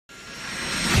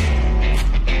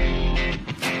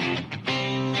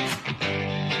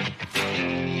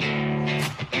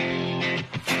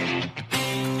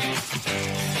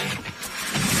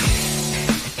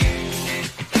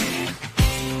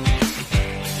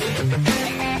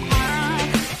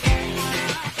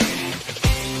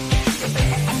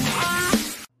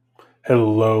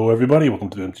Hello, everybody.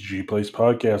 Welcome to the MTG Place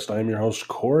podcast. I am your host,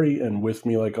 Corey, and with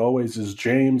me, like always, is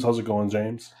James. How's it going,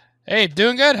 James? Hey,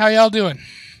 doing good. How y'all doing?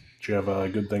 Did you have a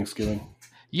good Thanksgiving?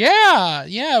 Yeah,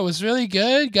 it was really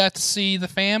good. Got to see the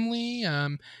family.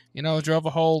 Drove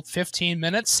a whole 15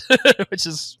 minutes, which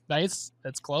is nice.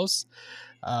 That's close.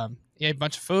 Ate a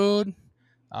bunch of food.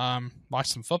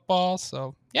 Watched some football.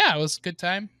 So, yeah, it was a good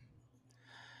time.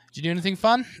 Did you do anything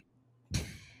fun?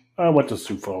 I went to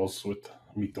Sioux Falls with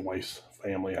meet the wife's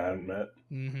family I hadn't met.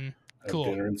 Mm-hmm. Have Cool.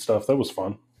 dinner and stuff. That was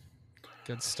fun.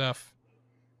 Good stuff.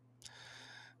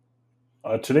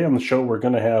 Today on the show, we're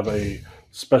going to have a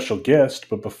special guest,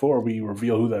 but before we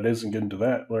reveal who that is and get into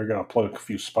that, we're going to plug a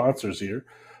few sponsors here.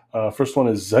 First one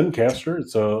is Zencastr.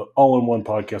 It's an all-in-one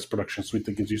podcast production suite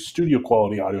that gives you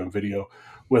studio-quality audio and video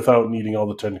without needing all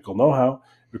the technical know-how.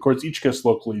 It records each guest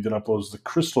locally, then uploads the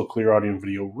crystal-clear audio and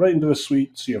video right into the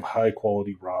suite so you have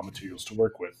high-quality raw materials to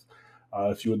work with.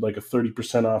 If you would like a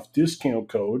 30% off discount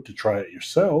code to try it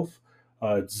yourself,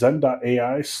 it's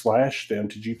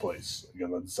zen.ai/theMTGplace.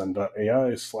 Again, that's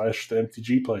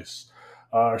zen.ai/theMTGplace.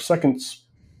 Our second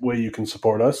way you can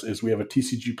support us is we have a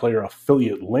TCG Player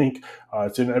affiliate link.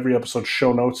 It's in every episode's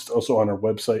show notes. It's also on our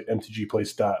website,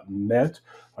 mtgplace.net.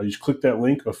 You just click that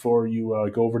link before you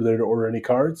go over there to order any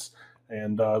cards,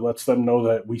 and lets them know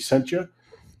that we sent you,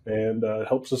 and it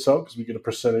helps us out because we get a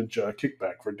percentage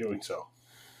kickback for doing so.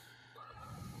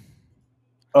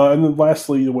 And then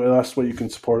lastly, the last way you can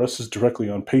support us is directly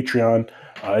on Patreon.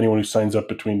 Anyone who signs up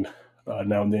between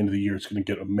now and the end of the year is going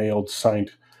to get a mailed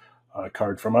signed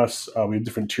card from us. We have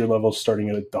different tier levels starting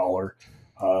at $1.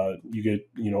 You get,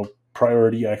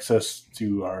 priority access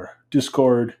to our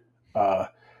Discord.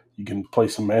 You can play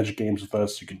some Magic games with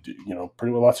us. You can do,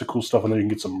 pretty well lots of cool stuff on there. You can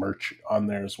get some merch on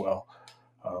there as well.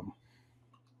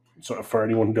 So for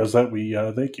anyone who does that, we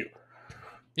thank you.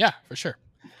 Yeah, for sure.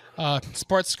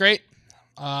 Support's great.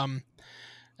 And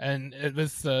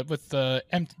with the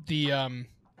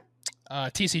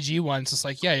TCG ones, it's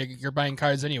like, yeah, you're buying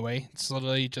cards anyway. It's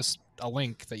literally just a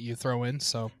link that you throw in,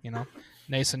 so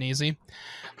nice and easy.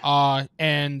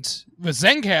 And with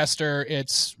Zencastr,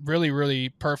 it's really, really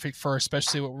perfect for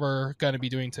especially what we're going to be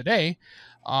doing today.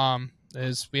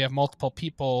 Is we have multiple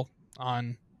people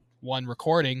on one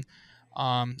recording,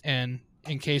 and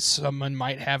in case someone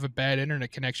might have a bad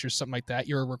internet connection or something like that,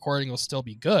 your recording will still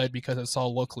be good because it's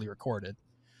all locally recorded.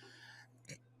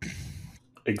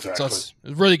 Exactly. So it's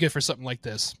really good for something like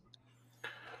this.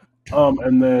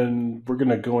 And then we're going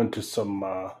to go into some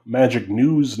Magic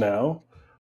news now.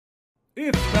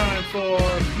 It's time for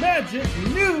Magic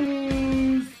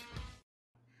News!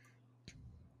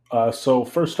 So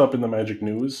first up in the Magic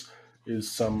news is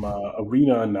some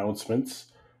arena announcements.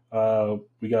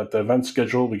 We got the event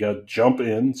schedule. We got Jump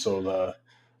In, so they're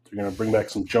going to bring back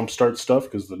some Jumpstart stuff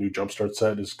because the new Jumpstart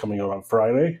set is coming out on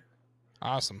Friday.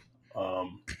 Awesome.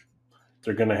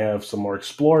 They're going to have some more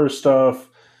Explorer stuff.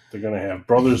 They're going to have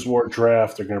Brothers War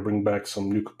draft. They're going to bring back some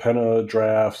new Capenna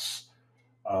drafts.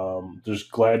 There's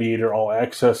Gladiator All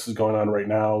Access is going on right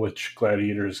now, which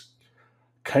Gladiator is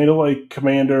kind of like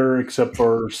Commander, except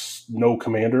for no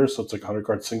Commander, so it's like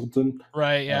 100-card singleton.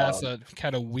 Right, yeah, it's a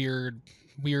kind of weird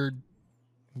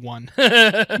one.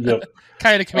 Yep.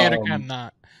 Kind of Commander, kind of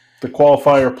not. The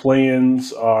qualifier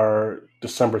play-ins are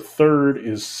December 3rd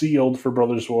is sealed for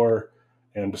Brothers War,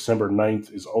 and December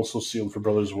 9th is also sealed for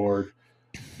Brothers War.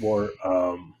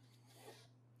 The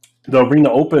Arena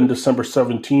Open, December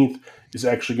 17th, is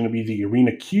actually going to be the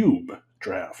Arena Cube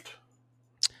draft.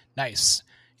 Nice.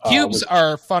 Cubes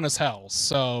are fun as hell,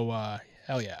 so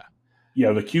hell yeah.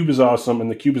 Yeah, the Cube is awesome,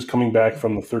 and the Cube is coming back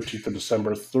from the 13th of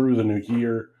December through the new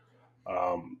year.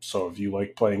 So if you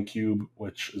like playing Cube,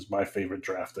 which is my favorite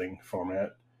drafting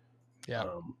format, yeah,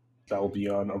 that will be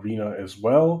on Arena as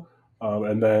well.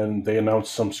 And then they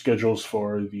announced some schedules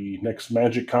for the next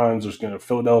Magic Cons. There's going to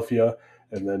Philadelphia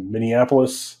and then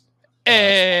Minneapolis.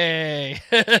 Hey!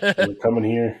 They're coming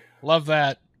here. Love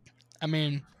that. I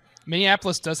mean,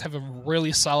 Minneapolis does have a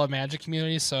really solid Magic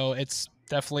community, so it's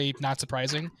definitely not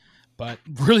surprising, but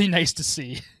really nice to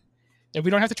see. And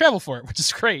we don't have to travel for it, which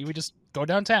is great. We just go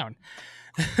downtown.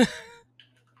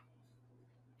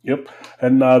 Yep.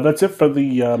 And that's it for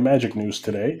the Magic news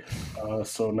today.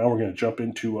 So now we're going to jump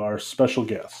into our special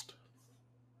guest.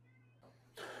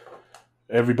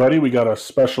 Everybody, we got a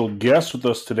special guest with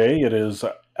us today. It is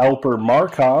Alper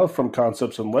Markov from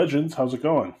Concepts and Legends. How's it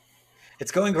going?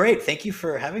 It's going great. Thank you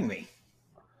for having me.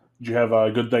 Did you have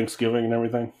a good Thanksgiving and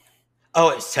everything? Oh,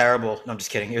 it's terrible. No, I'm just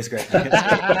kidding. It was great.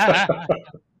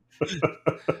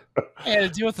 I had to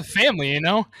deal with the family, you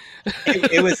know.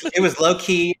 It was low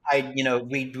key.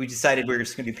 We decided we were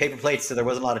just going to do paper plates, so there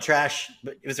wasn't a lot of trash,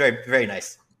 but it was very, very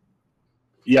nice.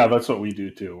 Yeah, that's what we do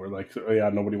too. We're like, yeah,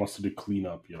 nobody wants to do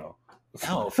cleanup, you know.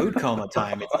 No, food coma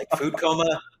time. It's like food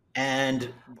coma,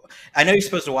 and I know you're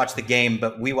supposed to watch the game,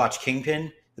 but we watch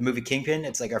Kingpin, the movie Kingpin.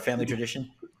 It's like our family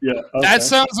tradition. Yeah, okay. That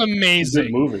sounds It's a good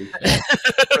amazing. movie.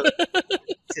 It's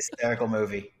a hysterical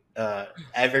movie.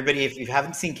 Everybody, if you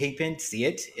haven't seen Kingpin, see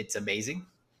it. It's amazing.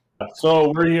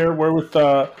 So we're here. We're with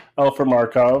Alper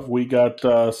Markov. We got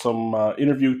some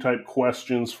interview type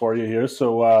questions for you here.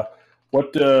 So,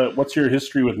 what's your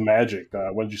history with Magic?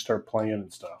 When did you start playing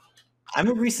and stuff?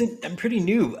 I'm pretty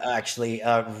new, actually.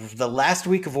 The last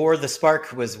week of War of the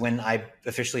Spark was when I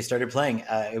officially started playing.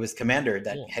 It was Commander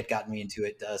that had gotten me into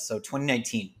it. So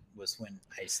 2019 was when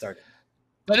I started.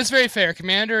 That is very fair.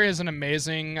 Commander is an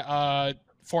amazing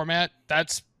format.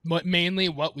 That's mainly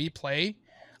what we play.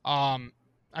 I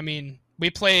mean, we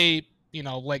play,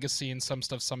 Legacy and some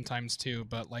stuff sometimes too,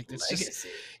 but like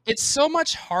it's so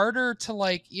much harder to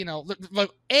like,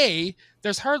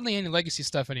 there's hardly any Legacy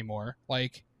stuff anymore.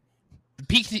 Like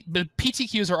the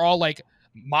PTQs are all like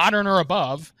modern or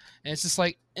above, and it's just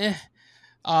like,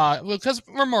 because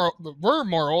we're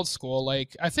more old school.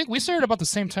 Like I think we started about the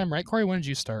same time, right, Corey? When did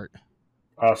you start?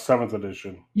 7th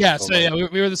edition. Yeah, so yeah,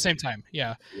 we were the same time.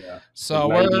 Yeah. So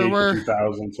like we're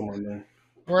 2000 somewhere in there.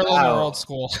 We're a little more old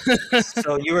school.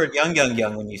 So you were young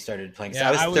when you started playing. So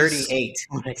I was 38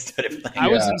 when I started playing. I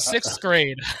was in 6th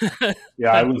grade.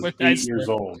 Yeah, I was 8 years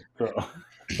old. So.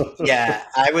 Yeah,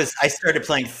 I started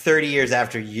playing 30 years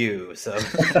after you. So.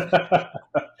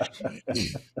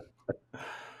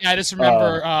 Yeah, I just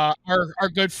remember our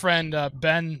good friend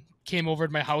Ben came over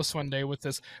to my house one day with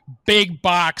this big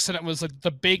box, and it was like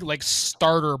the big like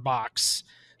starter box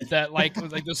that like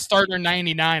the starter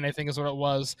 99 I think is what it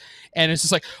was, and it's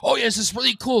just like, oh yeah, it's this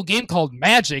really cool game called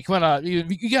Magic.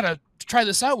 You gotta try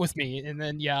this out with me. And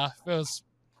then it was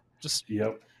just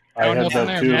I had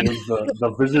that too. It was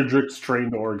the Wizardrix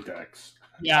Trained Org decks.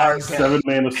 Yeah, 7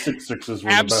 mana 6/6s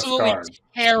were the best card.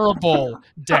 Terrible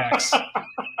decks.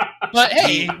 But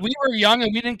hey, we were young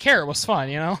and we didn't care. It was fun,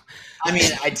 you know. I mean,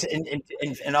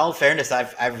 in all fairness,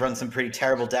 I've run some pretty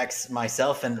terrible decks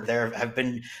myself, and there have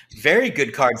been very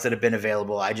good cards that have been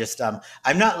available. I just I'm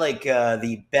not like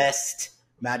the best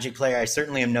Magic player. I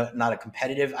certainly am not a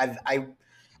competitive.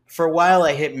 For a while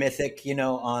I hit Mythic,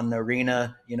 on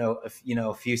Arena,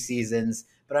 a few seasons,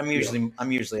 but I'm usually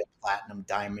a Platinum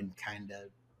Diamond kind of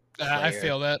player. I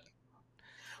feel that.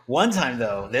 One time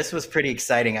though, this was pretty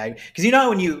exciting. Because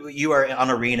when you are on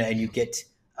Arena and you get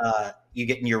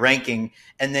in your ranking,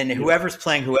 and then whoever's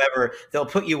playing whoever, they'll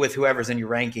put you with whoever's in your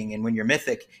ranking. And when you're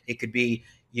Mythic, it could be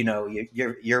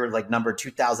you're like number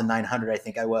 2,900, I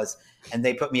think I was, and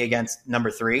they put me against number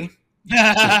 3.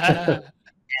 And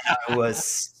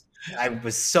I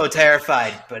was so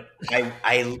terrified, but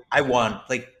I won.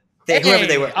 Like whoever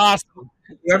they were, awesome.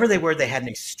 Whoever they were, they had an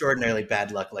extraordinarily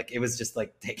bad luck. Like it was just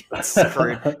like they got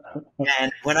screwed.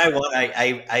 And when I won,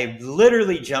 I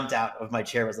literally jumped out of my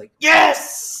chair. I was like,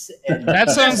 yes! And that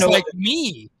sounds like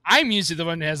me. I'm usually the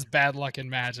one who has bad luck in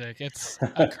Magic. It's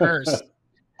a curse.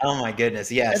 Oh my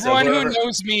goodness! Yeah. Everyone who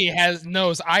knows me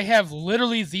knows I have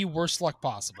literally the worst luck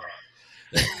possible.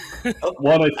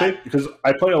 Well, I think because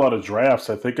I play a lot of drafts,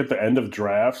 I think at the end of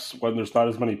drafts, when there's not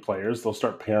as many players, they'll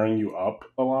start pairing you up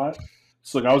a lot.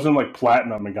 So like I was in like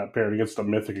Platinum and got paired against a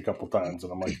Mythic a couple times,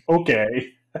 and I'm like,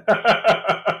 okay.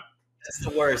 That's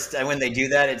the worst. And when they do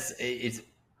that, it's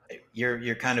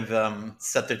you're kind of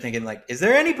sat there thinking like, is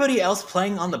there anybody else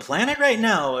playing on the planet right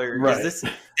now, or is this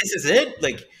is it?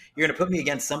 Like you're gonna put me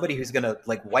against somebody who's gonna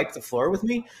like wipe the floor with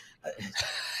me?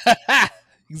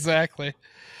 Exactly.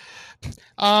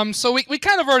 So we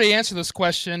kind of already answered this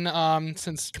question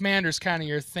since Commander's kind of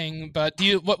your thing, but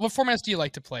what formats do you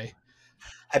like to play?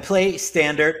 I play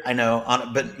Standard, I know,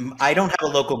 but I don't have a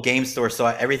local game store, so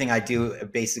everything I do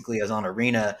basically is on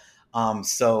Arena.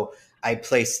 So I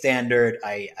play Standard.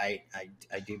 I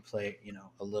do play,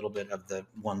 a little bit of the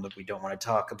one that we don't want to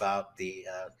talk about.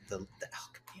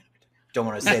 Don't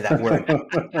want to say that word.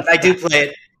 But I do play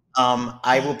it.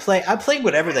 I play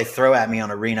whatever they throw at me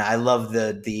on Arena. I love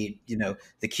the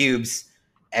cubes.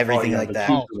 Everything like that.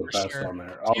 Cubes are the best on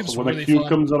there. Also, when the cube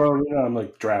comes out on Arena, I'm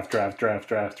like draft.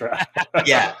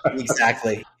 Yeah,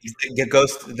 exactly. The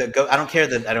ghost. I don't care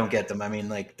that I don't get them. I mean,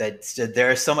 like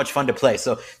they're so much fun to play.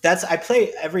 So I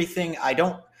play everything. I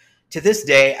don't. To this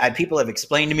day, people have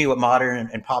explained to me what Modern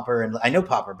and Pauper, and I know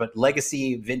Pauper, but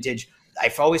Legacy, Vintage, I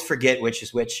always forget which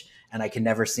is which. and I can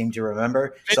never seem to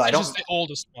remember. So Vintage I don't. is the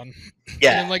oldest one.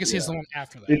 Yeah, And then Legacy is the one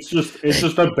after that. It's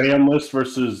just a ban list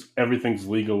versus everything's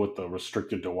legal with the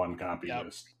restricted to one copy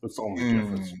list. That's the only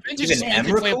difference. Vintage is the one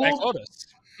you can play Black Lotus.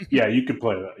 Yeah, you could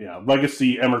play that. Yeah,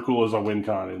 Legacy Emrakul is a win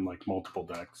con in like multiple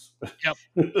decks. Yep.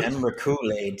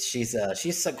 Emrakul, she's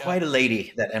quite a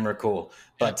lady, that Emrakul.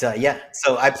 But yeah,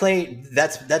 so I play.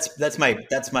 That's my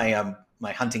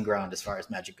my hunting ground as far as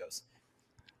Magic goes.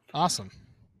 Awesome.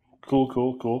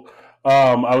 Cool.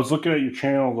 I was looking at your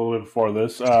channel a little bit before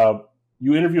this.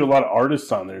 You interview a lot of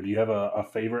artists on there. Do you have a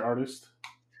favorite artist?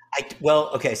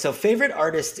 Okay. So favorite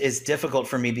artist is difficult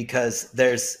for me because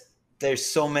there's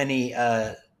so many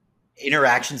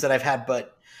interactions that I've had,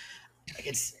 but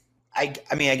I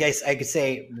mean, I guess I could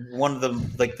say one of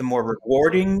the more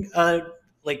rewarding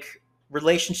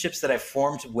relationships that I've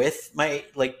formed with my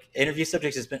interview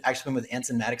subjects has been with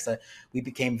Anson Maddox. We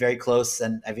became very close,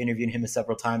 and I've interviewed him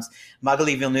several times.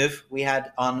 Magali Villeneuve we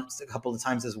had on a couple of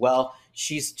times as well.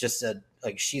 She's just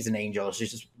she's an angel.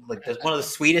 She's just one of the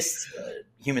sweetest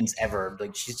humans ever.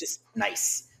 She's just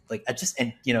nice.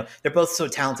 And they're both so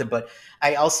talented. But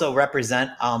I also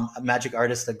represent a Magic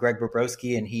artist, Greg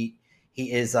Bobrowski, and he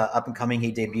is up and coming.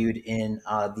 He debuted in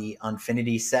the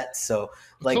Infinity set. So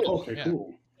cool.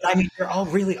 I mean, they're all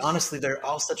really, honestly, they're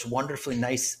all such wonderfully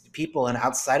nice people. And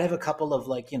outside of a couple of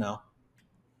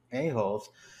a-holes,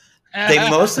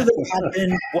 most of them have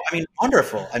been,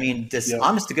 wonderful. I mean,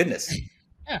 honest to goodness.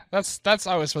 Yeah, that's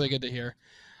always really good to hear.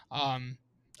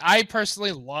 I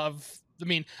personally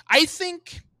I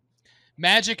think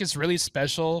Magic is really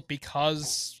special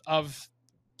because of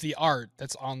the art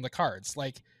that's on the cards.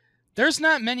 There's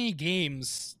not many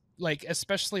games,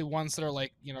 especially ones that are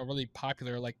really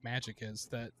popular like Magic is,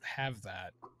 that have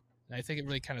that. And I think it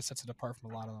really kind of sets it apart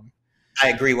from a lot of them. I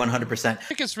agree 100%. I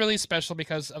think it's really special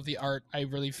because of the art, I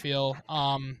really feel.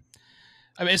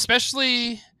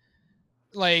 Especially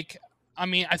I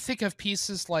think of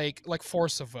pieces like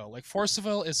Force of Will. Force of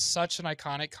Will is such an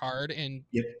iconic card, and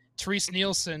Therese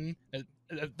Nielsen,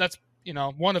 that's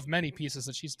one of many pieces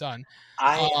that she's done.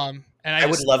 I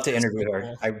would love to interview her.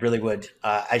 Cool. I really would.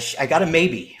 I got a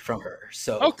maybe from her,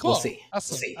 so cool. We'll see.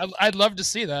 Awesome. We'll see. I'd love to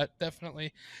see that,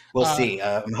 definitely. We'll see.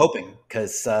 I'm hoping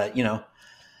because I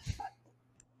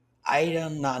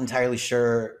am not entirely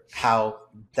sure how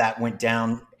that went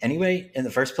down anyway in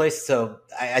the first place. So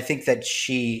I think that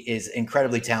she is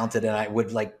incredibly talented, and I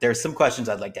would there's some questions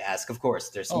I'd like to ask. Of course,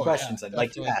 there's some questions I'd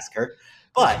like to ask her,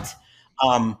 but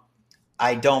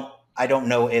I don't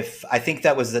know if I think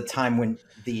that was the time when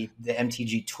the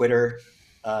MTG Twitter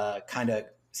kind of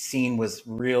scene was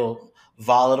real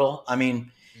volatile. I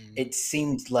mean, it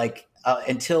seemed like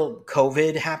until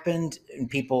COVID happened and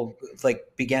people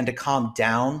began to calm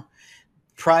down.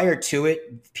 Prior to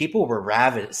it, people were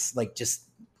ravenous.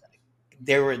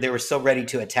 They were so ready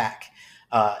to attack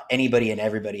anybody and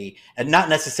everybody, and not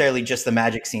necessarily just the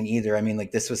Magic scene either. I mean,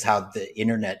 this was how the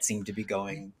internet seemed to be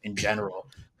going in general.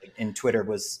 And Twitter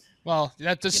was. Well,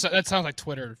 that sounds like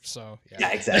Twitter. So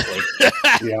yeah exactly.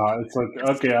 Yeah, it's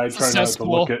okay. I try not to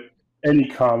look at any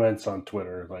comments on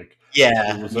Twitter. A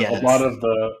lot of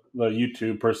the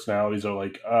YouTube personalities are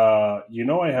I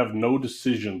have no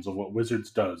decisions of what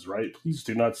Wizards does, right? Please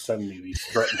do not send me these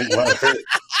threatening letters.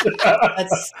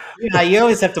 You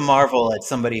always have to marvel at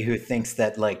somebody who thinks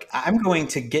that I'm going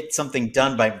to get something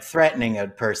done by threatening a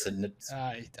person.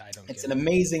 It's an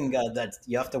amazing that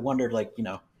you have to wonder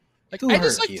I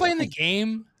just playing the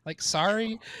game.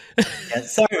 Sorry. Yeah,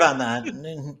 sorry about that.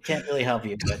 Can't really help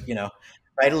you, but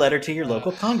write a letter to your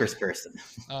local congressperson.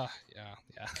 Yeah.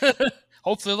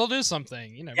 Hopefully they'll do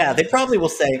something. They probably will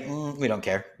say, we don't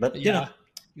care. But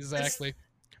exactly.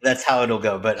 That's how it'll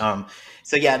go. But I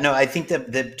think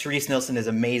that Therese Nielsen is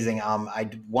amazing.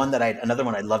 Another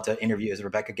one I'd love to interview is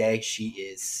Rebecca Gay. She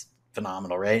is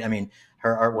phenomenal, right? I mean,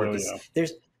 her artwork is.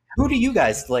 Who do you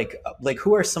guys like?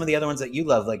 Who are some of the other ones that you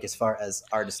love? As far as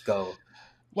artists go.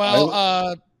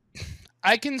 Well,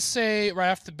 I can say right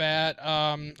off the bat.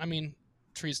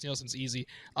 Therese Nielsen's easy.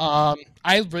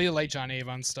 I really like John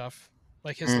Avon stuff.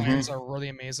 His lands are really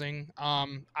amazing.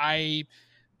 I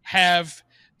have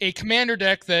a commander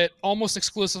deck that almost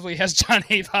exclusively has John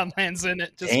Avon lands in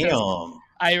it. Damn.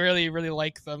 I really, really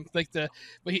like them.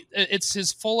 It's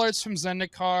his full arts from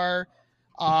Zendikar.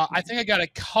 I think I got a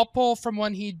couple from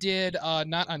when he did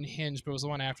not Unhinged, but it was the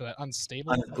one after that,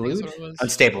 Unstable. Unglued?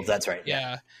 Unstable, that's right.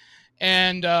 Yeah.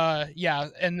 And I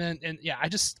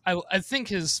think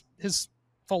his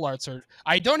full arts are.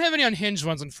 I don't have any Unhinged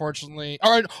ones, unfortunately.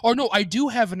 Or no, I do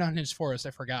have an Unhinged Forest.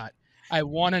 I forgot. I have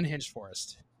one Unhinged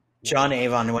Forest. John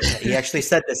Avon, he actually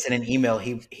said this in an email.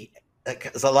 He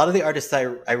because a lot of the artists I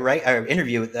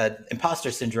interview,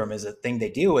 imposter syndrome is a thing they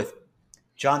deal with.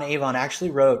 John Avon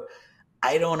actually wrote,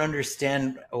 "I don't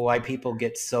understand why people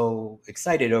get so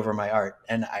excited over my art,"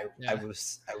 and I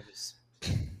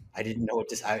didn't know what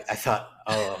to. I thought,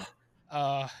 oh,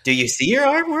 do you see your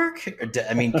artwork?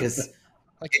 I mean, because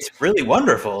like, it's really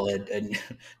wonderful,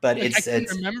 but like, I can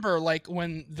remember like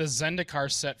when the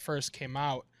Zendikar set first came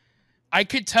out, I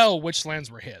could tell which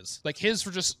lands were his. Like his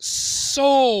were just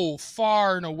so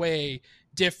far and away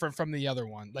different from the other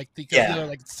one. Like the other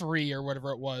like 3 or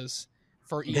whatever it was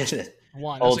for each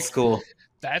one. Old school.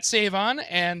 That's Avon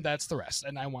and that's the rest,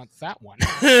 and I want that one.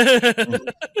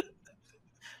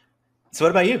 So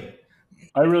what about you?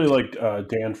 I really liked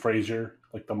Dan Fraser.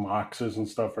 Like the Moxes and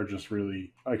stuff are just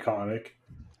really iconic.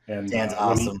 And Dan's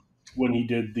awesome. When he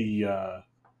did the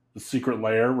Secret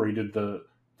Lair, where he did the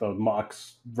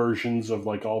Mox versions of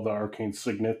like all the arcane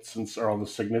signets or all the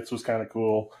signets, was kind of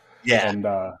cool. Yeah. And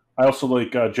I also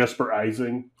like Jesper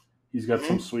Eising. He's got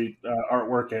some sweet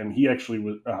artwork, and he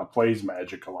actually plays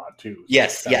Magic a lot too. So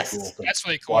yes. Cool that's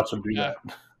really cool. Watch him do that.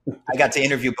 I got to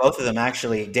interview both of them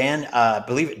actually. Dan,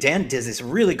 Dan does this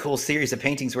really cool series of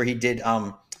paintings where he did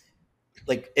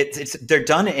like they're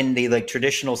done in the like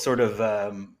traditional sort of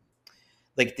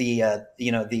like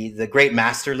the great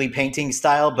masterly painting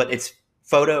style, but it's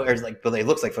photo or like, but it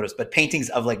looks like photos, but paintings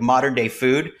of like modern day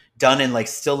food done in like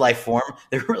still life form.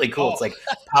 They're really cool. Oh. It's like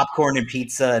popcorn and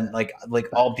pizza and like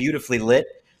all beautifully lit.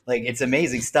 Like it's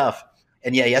amazing stuff.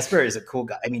 And yeah, Jesper is a cool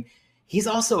guy. I mean, he's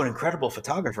also an incredible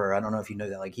photographer. I don't know if you know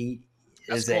that. Like he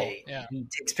he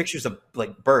takes pictures of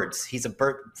like birds. He's a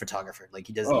bird photographer. Like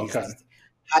he does these high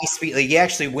speed. Like he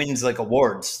actually wins like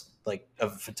awards like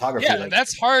of photography. Yeah, like,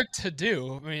 that's hard to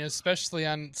do. I mean, especially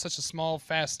on such a small,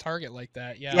 fast target like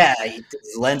that. Yeah, yeah.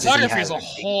 Lenses photography is a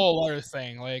whole other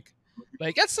thing. Like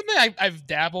that's something I've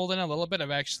dabbled in a little bit.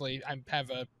 I have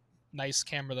a nice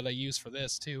camera that I use for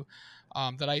this too,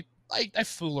 that I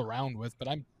fool around with, but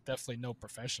I'm definitely no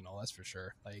professional. That's for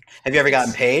sure. Like, have you ever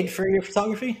gotten paid for your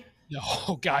photography? No,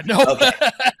 oh God, no. Okay.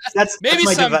 Maybe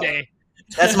someday.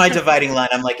 That's my dividing line.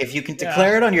 I'm like, if you can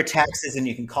declare it on your taxes and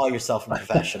you can call yourself a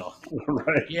professional.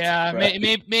 Right. Yeah, right.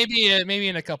 maybe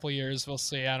in a couple years we'll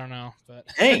see. I don't know, but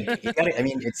hey, you got it. I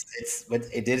mean, you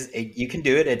can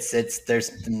do it.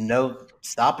 There's no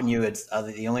stopping you. It's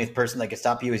the only person that can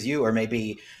stop you is you, or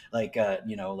maybe like a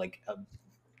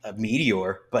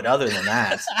meteor. But other than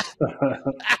that,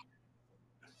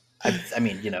 I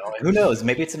mean, who knows?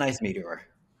 Maybe it's a nice meteor.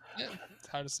 Yeah, it's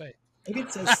hard to say. Maybe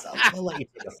it's I'll let you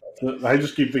take a photo. I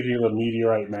just keep thinking of the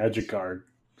meteorite magic card.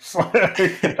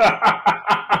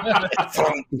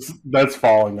 That's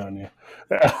falling on you.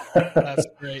 That's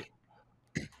great.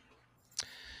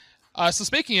 So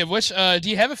speaking of which, do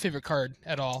you have a favorite card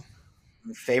at all?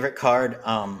 Favorite card?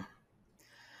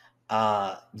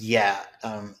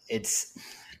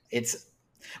 It's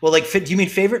well, like, do you mean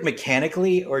favorite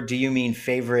mechanically, or do you mean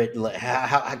favorite?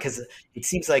 Because it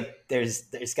seems like there's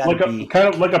got to be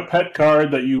kind of like a pet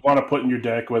card that you want to put in your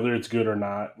deck, whether it's good or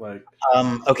not. Like,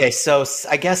 okay, so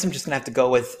I guess I'm just gonna have to go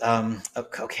with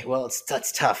okay, well,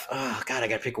 that's tough. Oh God, I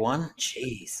gotta pick one.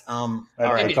 Jeez. All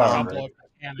right, maybe a couple of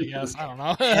yes, I don't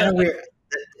know.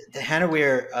 The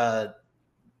Hannaware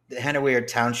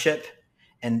Township.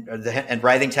 And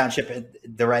Writhing Township,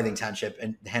 the Writhing Township,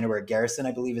 and the Hannaware Garrison,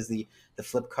 I believe, is the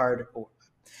flip card.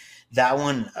 That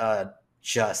one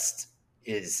just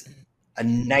is a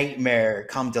nightmare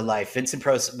come to life. Vincent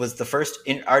Prost was the first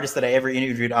artist that I ever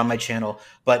interviewed on my channel,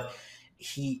 but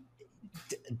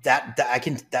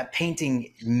that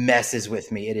painting messes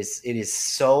with me. It is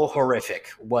so horrific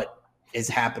what is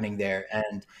happening there,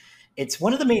 and it's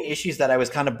one of the main issues that I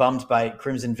was kind of bummed by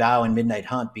Crimson Vow and Midnight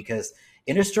Hunt, because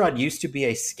Innistrad used to be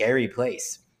a scary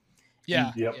place.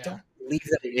 Yeah. Yep. I don't believe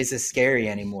that it is as scary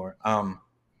anymore.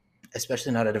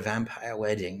 Especially not at a vampire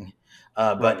wedding.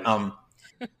 But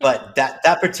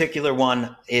that particular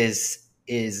one is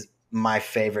my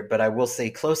favorite. But I will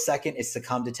say close second is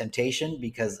Succumb to Temptation,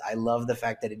 because I love the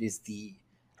fact that it is the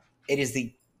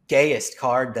gayest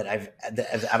card that I've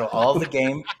out of all of the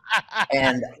game,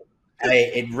 and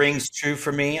it rings true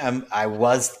for me. I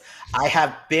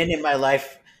have been in my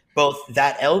life both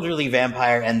that elderly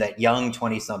vampire and that young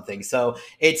 20-something. So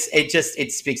it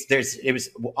speaks. It was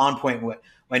on point.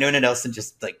 Winona Nelson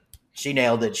just like she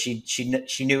nailed it. She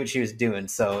knew what she was doing.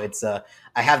 So it's I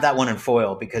have that one in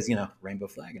foil because rainbow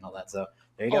flag and all that. So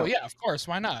there you go. Oh yeah, of course.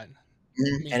 Why not? Mm-hmm.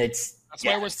 I mean, and that's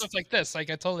why we're stuff like this. Like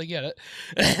I totally get it.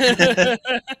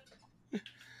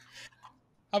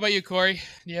 How about you, Corey?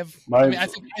 Do you have?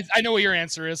 I know what your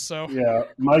answer is. So yeah,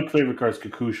 my favorite card is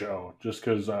Kakusho, just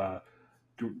because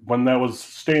when that was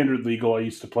standard legal, I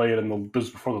used to play it in the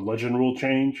before the legend rule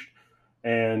changed.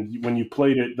 And when you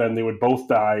played it, then they would both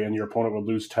die, and your opponent would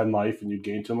lose 10 life, and you'd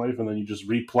gain 10 life, and then you just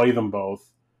replay them both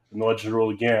in the legend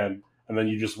rule again, and then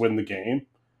you just win the game.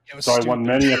 So I won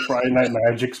many a Friday Night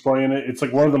Magic's playing it. It's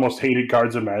like one of the most hated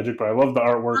cards in Magic, but I love the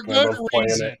artwork and I love playing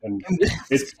it. And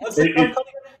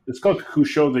it's called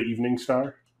Kusho the Evening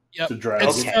Star. Yep. It's a dragon.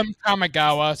 It's from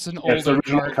Kamigawa. It's an older it's the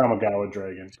original card. Kamigawa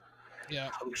dragon. Yeah.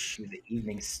 Kusho the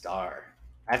Evening Star.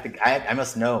 I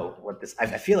must know what this. I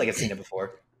feel like I've seen it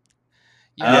before.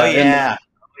 Yeah.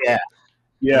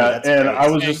 Yeah, and great. I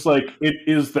was just like, it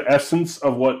is the essence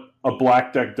of what a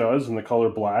black deck does, and the color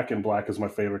black, and black is my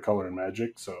favorite color in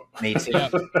Magic. So Me too.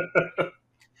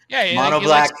 Yeah, Mono he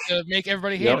black. likes to make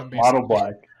everybody hate him. Basically. mono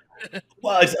black.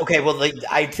 Well, it's okay. Well,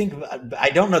 I think I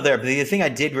don't know there, but the thing I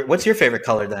did. What's your favorite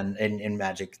color then in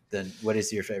Magic? Then what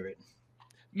is your favorite?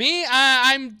 Me,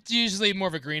 I'm usually more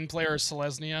of a green player, or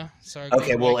Selesnya. So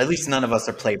Okay, well, at least none of us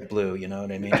are played blue. You know what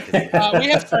I mean? we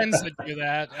have friends that do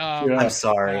that. I'm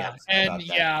sorry. And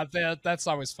that's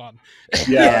always fun.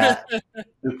 Yeah.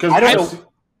 Because I don't know.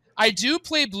 I do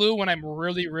play blue when I'm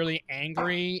really, really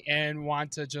angry and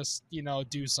want to just,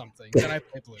 do something. Then I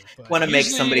play blue. But Want to make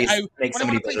usually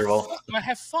somebody miserable. When I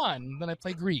have fun, then I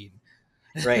play green.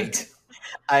 Right.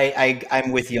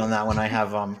 I'm with you on that one. I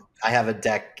have a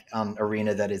deck on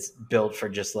Arena that is built for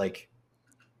just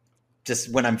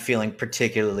when I'm feeling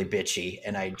particularly bitchy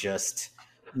and I just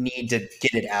need to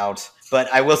get it out. But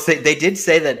I will say, they did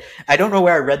say that, I don't know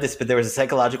where I read this, but there was a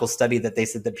psychological study that they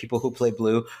said that people who play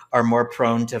blue are more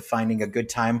prone to finding a good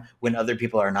time when other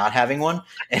people are not having one.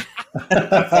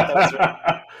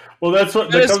 Well, that's what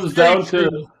that comes down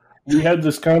to. We had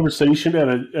this conversation at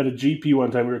a GP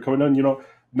one time. We were coming on,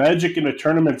 Magic in a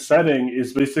tournament setting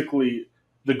is basically,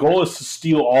 the goal is to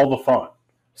steal all the fun.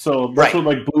 So that's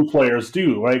what blue players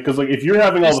do, right? Because if you're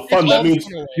having all the fun, that means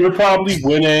you're probably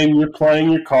winning. You're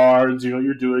playing your cards.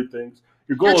 You're doing things.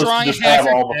 Your goal is to just have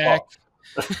all the fun.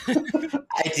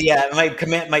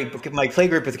 My play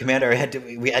group with Commander,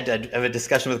 we had to have a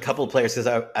discussion with a couple of players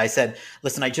because I said,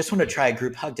 listen, I just want to try a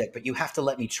group hug deck, but you have to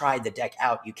let me try the deck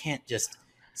out. You can't just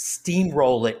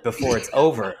steamroll it before it's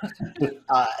over.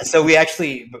 So we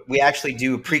actually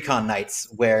do pre-con nights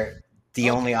where the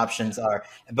only options are,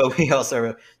 but we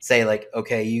also say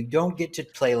okay, you don't get to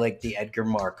play the Edgar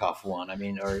Markov one. I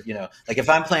mean, or if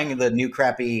I'm playing the new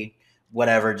crappy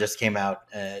whatever just came out,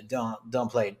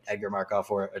 don't play Edgar Markov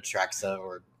or Atraxa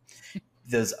or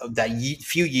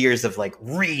few years of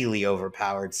really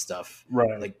overpowered stuff,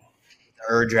 right?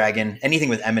 Dragon, anything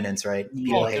with Eminence, right?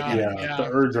 People hate Eminence. Yeah,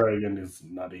 the Dragon is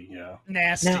nutty. Yeah,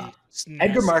 nasty. Now,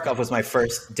 Edgar Markov was my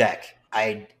first deck.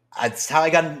 That's how I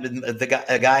got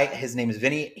a guy. His name is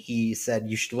Vinny. He said,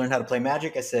 "You should learn how to play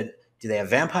Magic." I said, "Do they have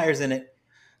vampires in it?"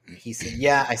 He said,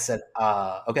 "Yeah." I said,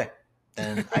 "Okay."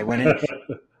 Then I went in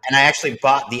and I actually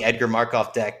bought the Edgar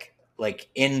Markov deck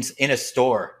in a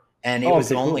store, and it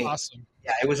was only awesome.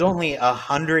 Yeah, it was only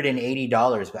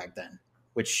 $180 back then.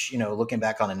 Which looking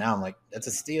back on it now, I'm like, that's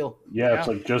a steal. Yeah,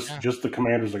 it's just the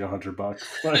Commander's $100.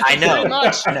 I know,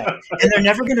 I know, and they're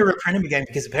never going to reprint him again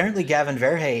because apparently Gavin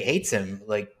Verhey hates him.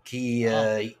 He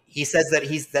says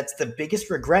that that's the biggest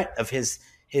regret of his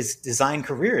design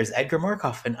career is Edgar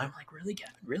Markov, and I'm like, really,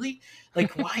 Gavin, really?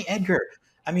 Why Edgar?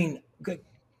 I mean,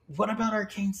 what about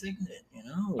Arcane Signet?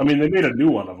 I mean, they made a new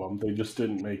one of them. They just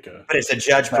didn't make a. But it's a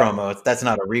Judge promo. That's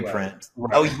not a reprint.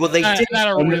 Right. Oh well, they did not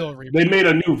a real reprint. They made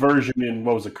a new version in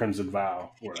what was it, Crimson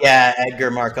Vow? Yeah,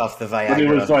 Edgar Markov the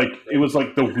Viagra. But it was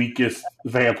the weakest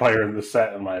vampire in the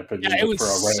set, in my opinion. Yeah, it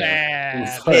was sad.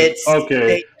 It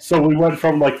was so we went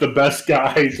from the best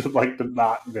guy to the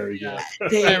not very good.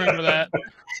 I remember that.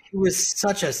 It was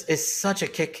such a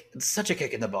kick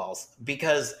in the balls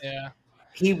because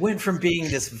he went from being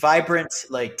this vibrant,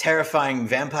 terrifying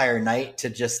vampire knight to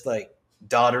just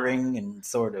doddering and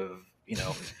sort of,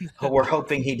 we're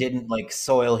hoping he didn't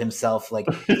soil himself.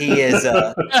 He is,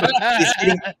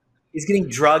 he's getting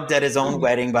drugged at his own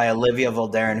wedding by Olivia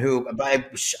Voldaren, who I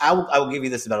will give you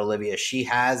this about Olivia. She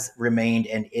has remained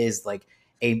and is a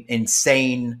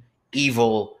insane,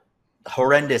 evil,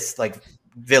 horrendous,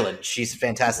 villain. She's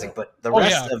fantastic, but the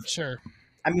rest of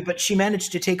but she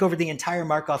managed to take over the entire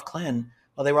Markov clan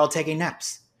while they were all taking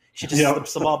naps. She just slipped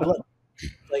some all blood.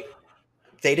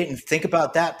 They didn't think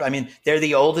about that. But I mean, they're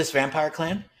the oldest vampire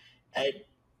clan.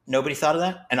 Nobody thought of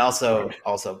that. And also,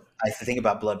 I think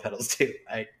about blood petals too.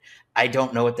 I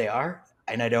don't know what they are,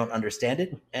 and I don't understand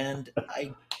it, and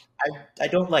I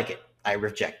don't like it. I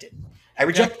reject it. I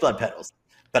reject blood petals,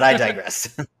 but I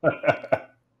digress.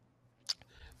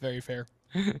 Very fair.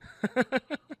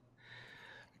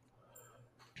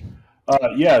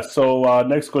 Yeah. So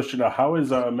next question: how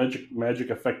has magic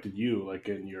affected you, like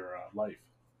in your life?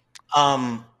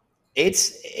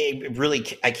 It really,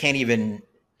 I can't even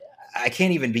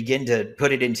begin to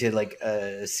put it into like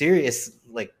a serious,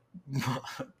 like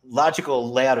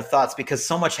logical layout of thoughts, because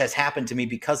so much has happened to me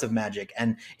because of magic.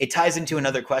 And it ties into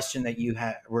another question that you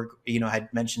had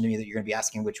mentioned to me that you're going to be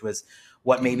asking, which was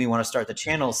what made me want to start the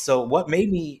channel. So what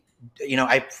made me,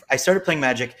 I started playing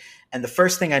Magic, and the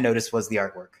first thing I noticed was the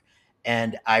artwork.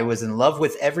 And I was in love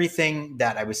with everything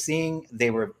that I was seeing. They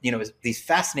were, these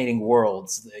fascinating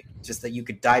worlds just that you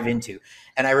could dive into.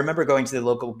 And I remember going to the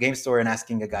local game store and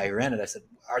asking a guy who ran it, I said,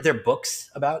 "Are there books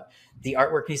about the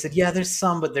artwork?" And he said, "Yeah, there's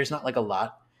some, but there's not like a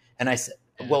lot." And I said,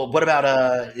 "Well, what about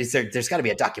there's got to be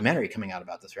a documentary coming out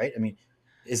about this, right? I mean,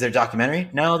 is there a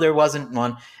documentary?" No, there wasn't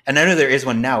one. And I know there is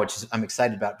one now, which I'm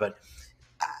excited about. But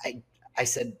I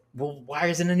said, "Well, why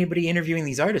isn't anybody interviewing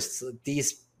these artists?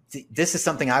 This is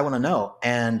something I want to know."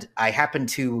 And I happened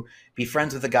to be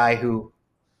friends with a guy who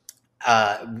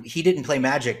he didn't play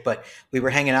Magic, but we were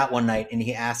hanging out one night, and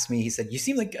he asked me, he said, "You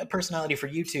seem like a personality for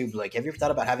YouTube. Like, have you ever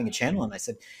thought about having a channel?" And I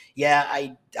said, "Yeah,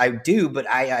 I do, but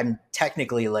I'm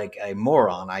technically like a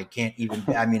moron. I can't even,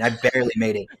 I mean, I barely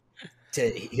made it to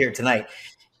here tonight."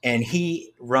 And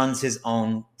he runs his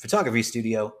own photography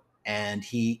studio, and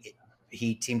he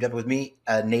teamed up with me.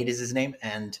 Nate is his name.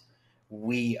 And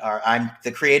I'm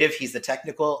the creative, he's the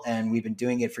technical, and we've been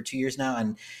doing it for 2 years now.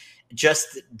 And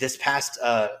just this past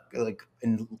at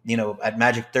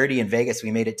Magic 30 in Vegas,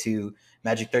 we made it to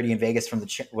Magic 30 in Vegas from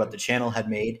what the channel had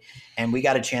made, and we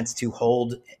got a chance to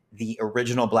hold the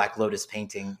original Black Lotus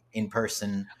painting in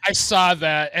person. I saw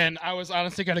that, and I was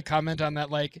honestly going to comment on that.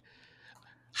 Like,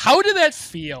 how did that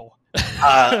feel?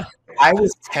 I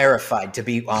was terrified, to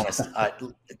be honest.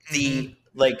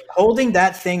 Holding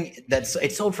that thing,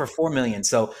 it sold for $4 million.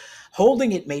 So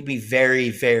holding it made me very,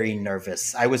 very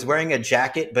nervous. I was wearing a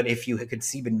jacket, but if you could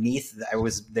see beneath,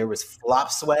 there was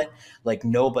flop sweat like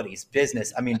nobody's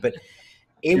business. I mean, but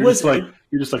you're just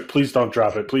like, please don't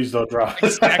drop it. Please don't drop it.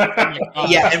 Exactly.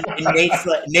 Yeah. And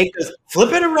Nate goes,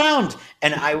 "Flip it around."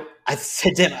 And I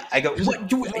said to him, I go, "What? I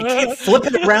can't flip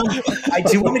it around.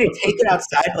 Do you want me to take it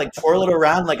outside, like twirl it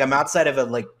around like I'm outside of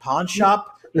a pawn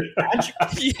shop?"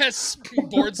 Yes,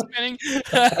 board spinning.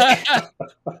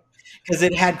 Because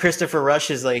it had Christopher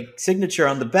Rush's signature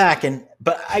on the back, and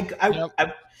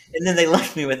then they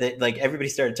left me with it. Like, everybody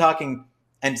started talking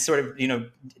and sort of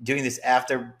doing this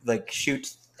after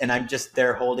shoot, and I'm just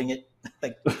there holding it.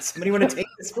 Like, somebody want to take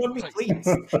this from me, please?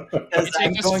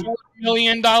 Take this $4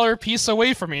 million piece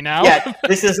away from me now. Yeah,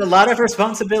 this is a lot of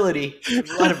responsibility, a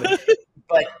lot of it.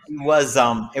 But it was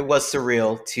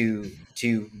surreal to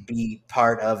be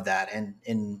part of that,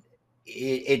 and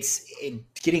it's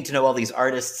getting to know all these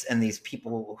artists and these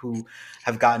people who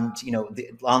have gotten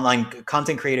the online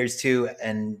content creators too,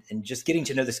 and just getting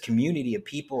to know this community of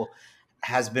people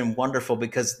has been wonderful,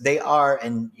 because they are,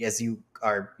 and as you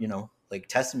are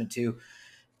testament to,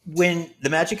 when the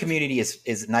Magic community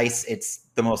is nice, it's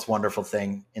the most wonderful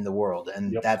thing in the world.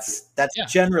 And that's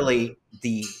generally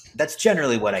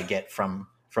what I get from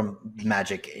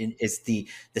Magic, is the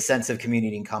sense of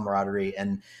community and camaraderie.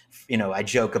 And I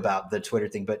joke about the Twitter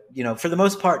thing, but for the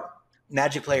most part,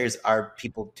 Magic players are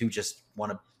people who just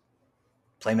want to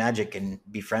play Magic and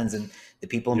be friends, and the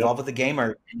people involved with the game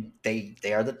are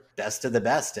the best of the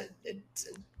best. You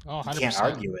can't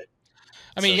argue it.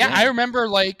 I mean, I remember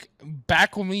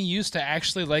back when we used to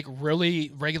actually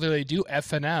really regularly do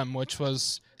FNM, which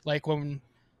was when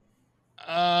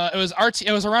it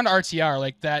was around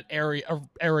RTR, that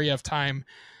area of time.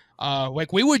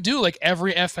 We would do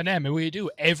every FNM, and we would do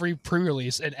every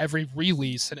pre-release and every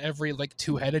release and every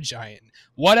two-headed giant,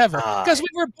 whatever, because we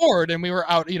were bored and we were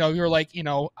out. We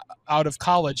were out of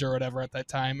college or whatever at that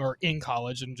time, or in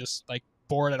college and just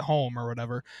bored at home or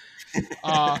whatever.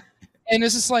 And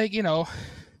it's just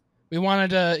we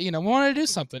wanted to do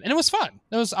something, and it was fun.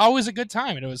 It was always a good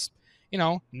time, and it was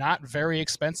not very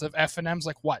expensive. FNM's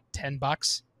what,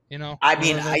 $10? I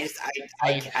mean, I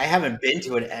haven't been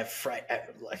to it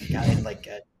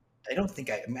I don't think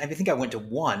I think I went to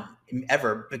one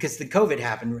ever, because the COVID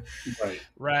happened.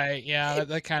 Right. Yeah,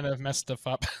 that kind of messed stuff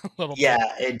up a little bit. Yeah,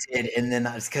 it did. And then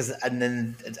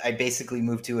I basically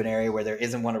moved to an area where there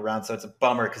isn't one around, so it's a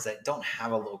bummer because I don't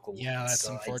have a local one. Yeah, that's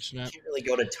unfortunate. I can't really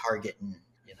go to Target and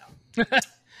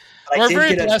We're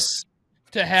very blessed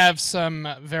to have some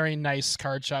very nice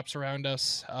card shops around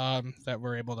us that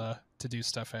we're able to do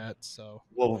stuff at. So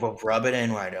we'll rub it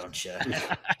in, why don't you?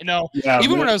 I know. Yeah,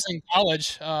 even when I was in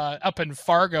college, up in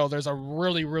Fargo, there's a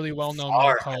really, really well-known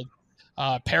one called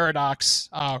Paradox.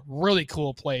 Really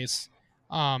cool place.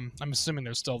 I'm assuming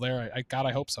they're still there. God,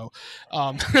 I hope so.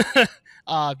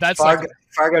 That's Fargo, like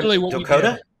Fargo really what we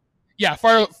Dakota. did. Yeah,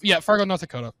 Fargo, North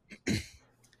Dakota.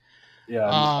 Yeah,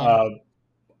 Um,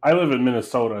 I live in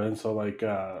Minnesota, and so like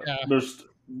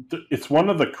it's one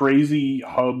of the crazy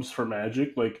hubs for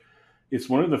Magic. Like, it's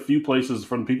one of the few places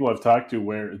from people I've talked to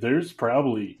where there's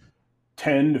probably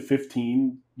 10 to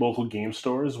 15 local game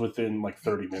stores within like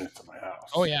 30 minutes of my house.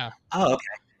 Oh yeah. Oh, okay.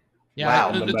 Yeah.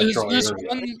 Wow. In the metro area.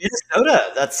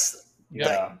 Minnesota. That's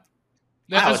Yeah.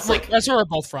 Wow, That's where we're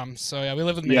both from. So yeah, we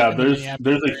live in Yeah, in the there's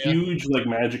Minneapolis a area. huge like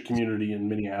Magic community in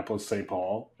Minneapolis, St.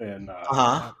 Paul, and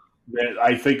uh-huh.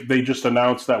 I think they just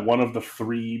announced that one of the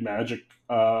 3 Magic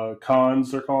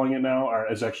cons, they're calling it now,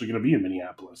 is actually going to be in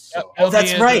Minneapolis. So. Oh,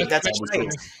 that's right. That's cool. right.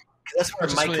 That's where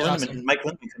Mike really Lindman. awesome. Mike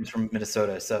Lindman comes from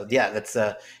Minnesota. So yeah, that's.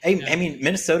 I mean,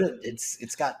 Minnesota.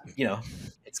 It's got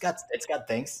it's got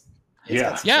things. It's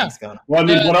got some things going on. Well, I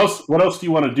mean, what else do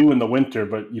you want to do in the winter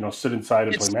but sit inside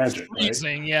and play Magic,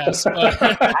 freezing, right? Yes. But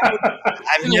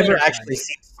I've never actually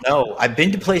seen snow. I've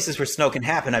been to places where snow can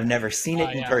happen. I've never seen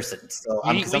it in person. So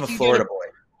because I'm a Florida boy.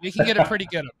 We can get it pretty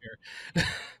good up here.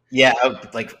 Yeah,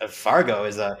 like Fargo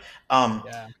is a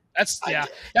That's why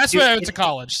I went to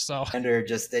college. So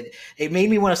just it made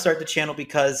me want to start the channel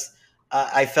because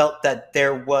I felt that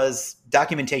there was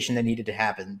documentation that needed to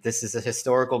happen. This is a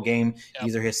historical game. Yep.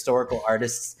 These are historical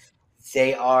artists.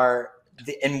 They are,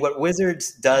 and what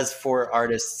Wizards does for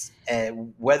artists,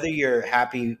 whether you're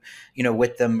happy,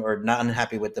 with them or not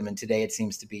unhappy with them. And today it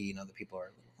seems to be, the people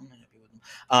are unhappy with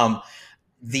them.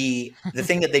 The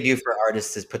thing that they do for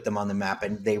artists is put them on the map,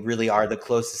 and they really are the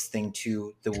closest thing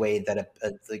to the way that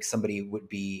like somebody would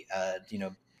be,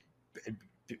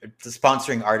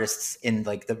 sponsoring artists in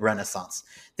like the Renaissance.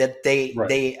 That they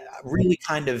really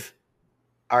kind of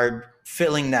are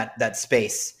filling that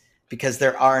space because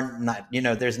there are not,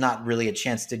 there's not really a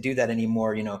chance to do that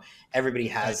anymore. Everybody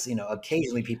has,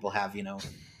 occasionally people have,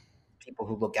 people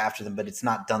who look after them, but it's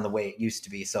not done the way it used to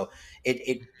be. So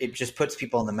it just puts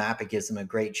people on the map. It gives them a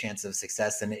great chance of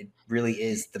success, and it really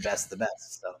is the best.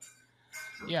 So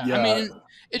yeah. I mean,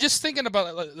 just thinking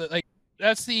about it, like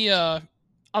that's the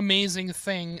amazing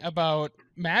thing about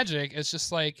Magic. It's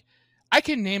just like I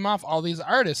can name off all these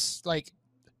artists like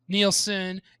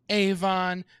Nielsen,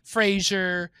 Avon,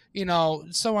 Frazier,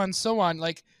 so on.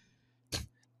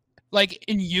 Like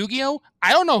in Yu-Gi-Oh,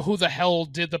 I don't know who the hell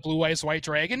did the Blue Eyes White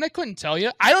Dragon. I couldn't tell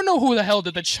you. I don't know who the hell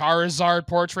did the Charizard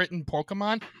portrait in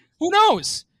Pokemon. Who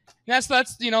knows? That's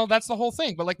the whole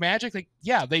thing. But like Magic, like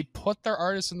they put their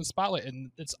artists in the spotlight,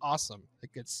 and it's awesome.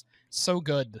 Like it's so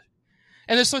good,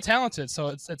 and they're so talented. So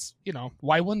it's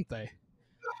why wouldn't they?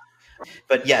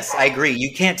 But yes, I agree.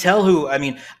 You can't tell who. I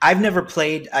mean, I've never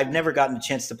gotten a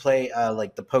chance to play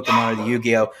like the Pokemon or the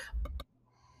Yu-Gi-Oh.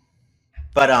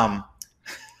 But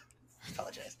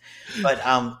apologize. But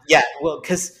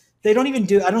because they don't even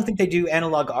do. I don't think they do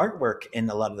analog artwork in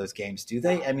a lot of those games, do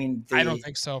they? I mean, I don't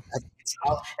think so. And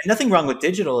nothing wrong with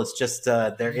digital. It's just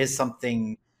there is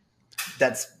something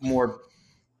that's more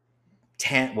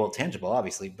tangible,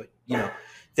 obviously, but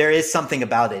there is something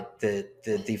about it,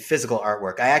 the physical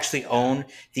artwork. I actually own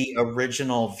the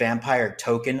original Vampire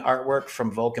Token artwork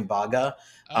from Vulcan Baga,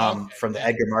 from the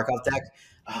Edgar Markov deck.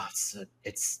 Oh,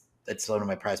 it's one of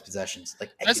my prized possessions.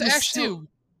 Like that's actually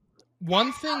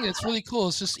one thing that's really cool.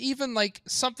 Is just even like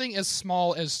something as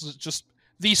small as just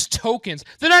these tokens.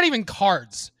 They're not even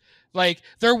cards. Like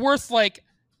they're worth like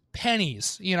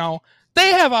pennies.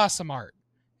 They have awesome art.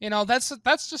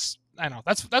 That's just I know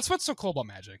that's what's so cool about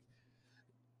Magic.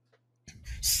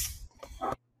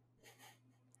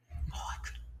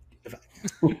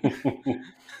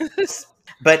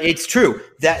 But it's true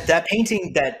that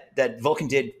painting that Vulcan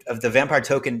did of the Vampire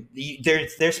Token,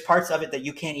 there's parts of it that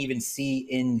you can't even see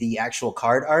in the actual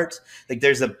card art. Like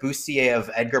there's a bustier of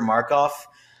Edgar Markov,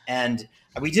 and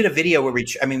we did a video where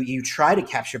you try to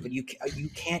capture, but you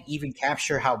can't even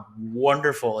capture how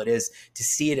wonderful it is to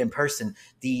see it in person.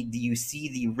 You see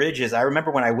the ridges. I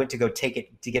remember when I went to go take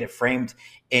it to get it framed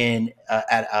in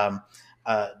at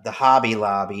the Hobby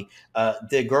Lobby.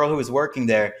 The girl who was working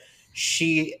there,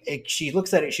 she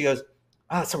looks at it. She goes,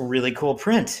 "Oh, that's a really cool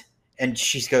print." And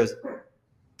she goes,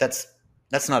 "That's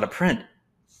not a print.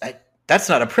 That's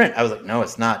not a print." I was like, "No,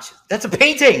 it's not. That's a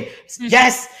painting."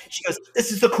 Yes. She goes,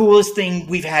 "This is the coolest thing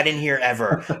we've had in here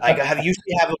ever." Like I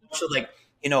usually have a bunch of like,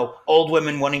 old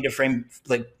women wanting to frame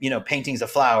like, paintings of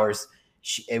flowers.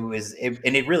 It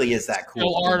really is that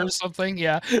cool. Still art or something.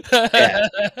 Yeah. Yeah.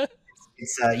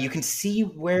 It's you can see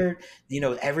where,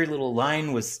 every little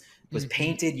line was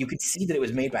painted. You can see that it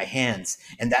was made by hands.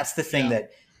 And that's the thing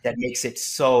that makes it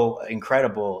so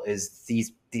incredible is the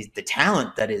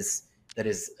talent that is that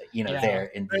is Yeah. there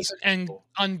in these There's an people.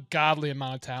 ungodly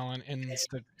amount of talent in It's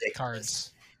the ridiculous.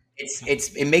 cards.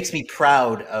 It makes me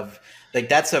proud of, like,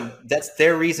 that's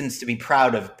their reasons to be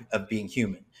proud of being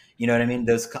human. You know what I mean?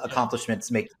 Those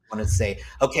accomplishments make you want to say,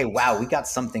 okay, wow, we got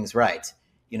some things right.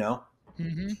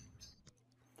 Mm-hmm.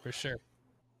 For sure.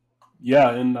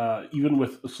 Yeah, and even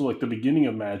with like the beginning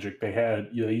of Magic, they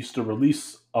used to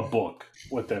release a book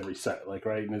with every set, like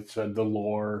right, and it said the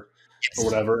lore or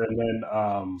whatever, and then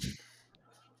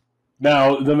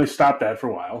then they stopped that for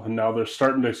a while, and now they're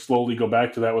starting to slowly go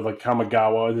back to that with like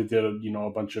Kamigawa. They did a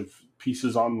bunch of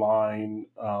pieces online,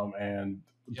 and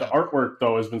the artwork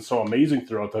though has been so amazing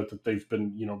throughout that they've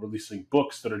been releasing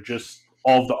books that are just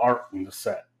all the art in the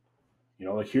set.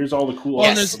 Like here's all the cool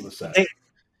art from the set.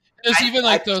 There's even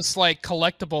like those like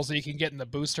collectibles that you can get in the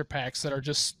booster packs that are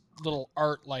just little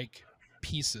art like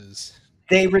pieces.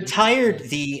 They retired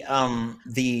the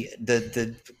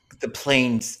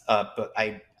planes, but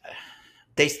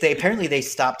they apparently they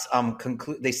stopped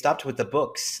they stopped with the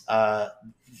books,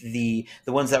 the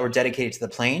ones that were dedicated to the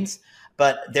planes,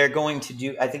 but they're going to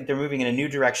do, I think they're moving in a new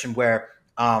direction where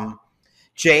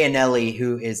Jay Anelli,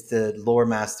 who is the lore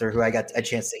master, who I got a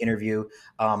chance to interview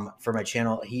for my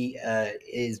channel, he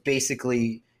is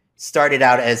basically started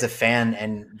out as a fan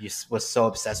and just was so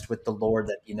obsessed with the lore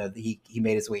that he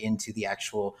made his way into the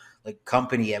actual like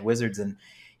company at Wizards, and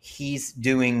he's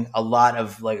doing a lot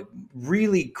of like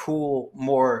really cool,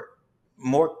 more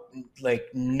like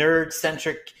nerd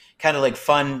centric kind of like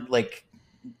fun like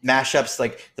mashups,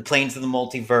 like the Planes of the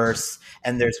Multiverse,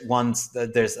 and there's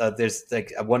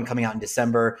like one coming out in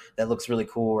December that looks really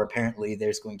cool, where apparently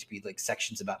there's going to be like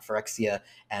sections about Phyrexia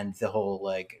and the whole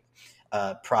like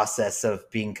process of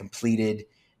being completed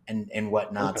and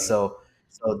whatnot. Okay. So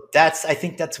I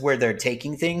think that's where they're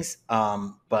taking things.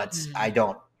 But I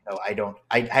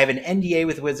have an NDA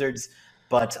with Wizards,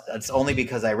 but it's only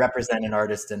because I represent an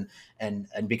artist and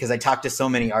because I talked to so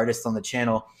many artists on the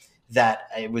channel that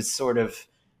it was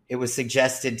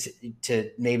suggested to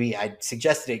maybe I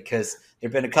suggested it because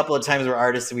there've been a couple of times where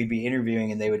artists we'd be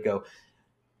interviewing and they would go,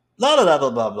 la la la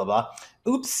blah blah blah blah.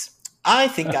 Oops, I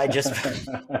think I just.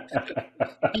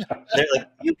 They're like,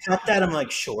 you cut that? I'm like,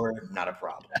 sure, not a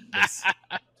problem.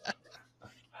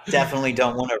 Definitely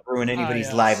don't want to ruin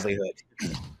anybody's livelihood.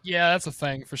 Yeah, that's a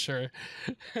thing for sure.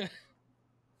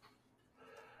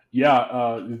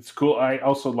 Yeah, it's cool. I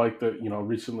also like that,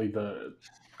 recently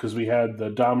because we had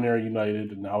the Dominaria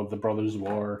United and now the Brothers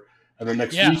War, and the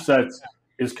next few sets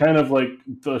is kind of like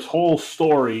the whole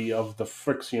story of the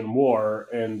Phyrexian War,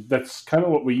 and that's kind of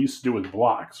what we used to do with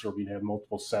blocks, where we'd have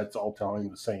multiple sets all telling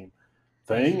the same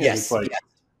thing. And it's like,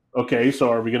 okay, so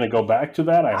are we going to go back to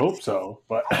that? I hope so,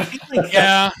 but I feel like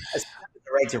that's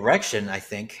the right direction. I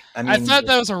think. I thought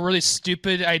that was a really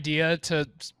stupid idea to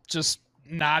just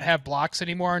not have blocks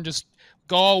anymore and just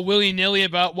go all willy-nilly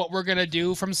about what we're going to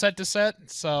do from set to set.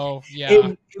 So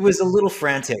it was a little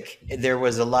frantic. There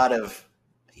was a lot of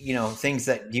things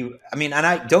that and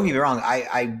I don't get me wrong,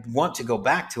 I want to go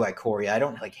back to Ikoria. I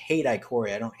don't hate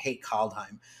Ikoria. I don't hate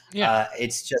Kaldheim.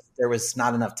 It's just there was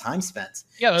not enough time spent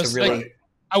to really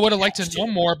I would have liked to know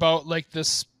more about like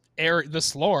this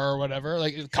lore or whatever.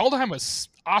 Like Kaldheim was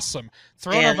awesome.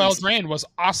 Throne of Eldraine was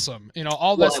awesome.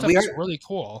 All that stuff is really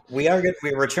cool. We're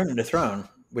returning to Throne,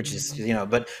 which is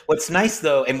but what's nice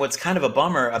though, and what's kind of a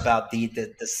bummer about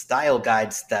the style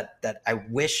guides that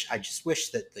I just wish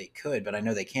that they could, but I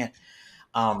know they can't.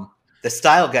 The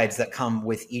style guides that come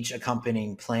with each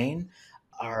accompanying plane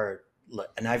are,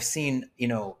 and I've seen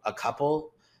a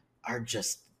couple, are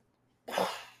just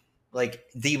like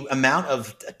the amount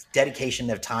of dedication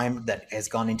of time that has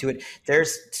gone into it.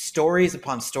 There's stories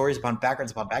upon stories upon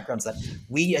backgrounds that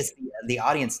we as the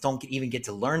audience don't even get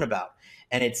to learn about.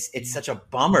 And it's such a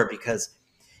bummer because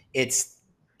it's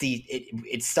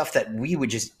stuff that we would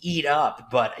just eat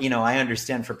up. But, I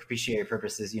understand for propitiatory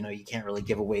purposes, you can't really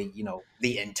give away,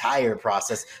 the entire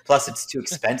process. Plus it's too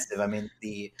expensive. I mean,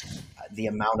 the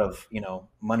amount of,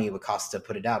 money it would cost to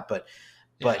put it out, but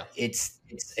it's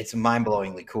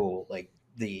mind-blowingly cool, like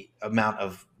the amount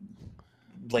of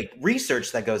like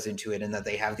research that goes into it, and that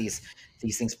they have these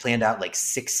things planned out like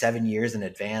 6-7 years in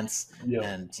advance.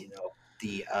 And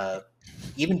the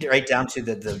even right down to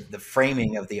the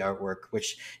framing of the artwork,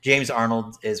 which James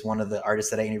Arnold is one of the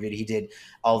artists that I interviewed. He did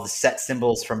all the set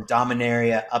symbols from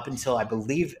Dominaria up until I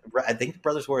think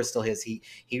Brothers War is still his. He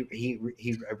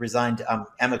resigned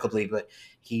amicably, but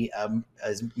he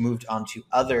has moved on to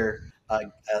other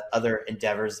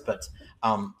endeavors. But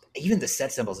even the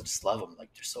set symbols, I just love them. Like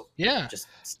they're so just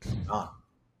on.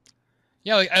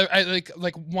 Yeah, like I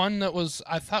like one that was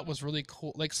I thought was really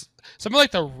cool. Like some of like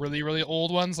the really really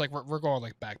old ones. Like we're going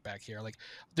like back here. Like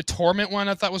the Torment one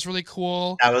I thought was really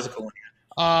cool. That was a cool one.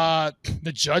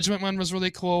 The Judgment one was really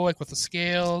cool. Like with the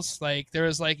scales. Like there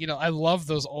was like I love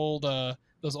those old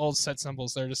set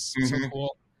symbols. They're just so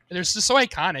cool. And they're just so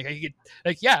iconic.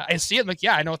 I see it. Like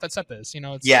I know what that set is.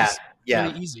 It's just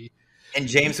really easy. And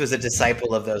James was a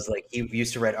disciple of those. Like he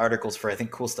used to write articles for I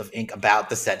think Cool Stuff Inc. about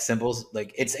the set symbols.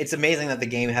 Like it's amazing that the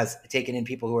game has taken in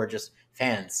people who are just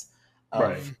fans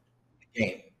of the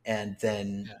game and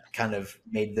then kind of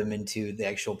made them into the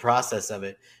actual process of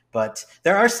it. But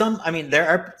there are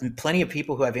plenty of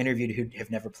people who I've interviewed who have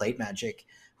never played Magic,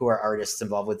 who are artists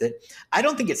involved with it. I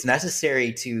don't think it's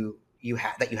necessary that you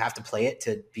have to play it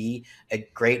to be a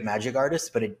great Magic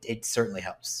artist, but it certainly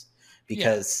helps.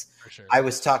 Because sure. I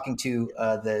was talking to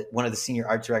one of the senior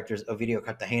art directors, Ovidio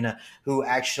Cartagena, who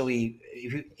actually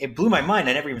it blew my mind.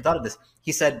 I never even thought of this.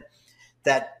 He said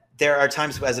that there are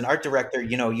times as an art director,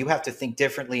 you have to think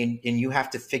differently, and you have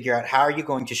to figure out how are you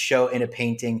going to show in a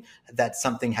painting that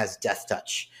something has death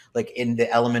touch, like in the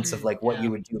elements of like what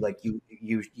you would do, like you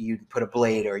put a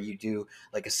blade or you do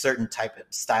like a certain type of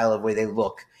style of way they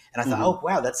look. And I thought, oh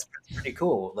wow, that's pretty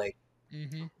cool. Like.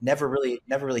 Never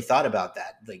really thought about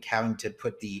that, like having to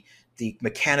put the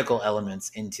mechanical elements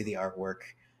into the artwork.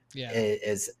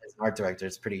 As an art director,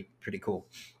 it's pretty cool.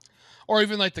 Or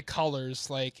even like the colors,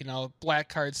 like black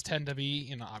cards tend to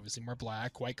be obviously more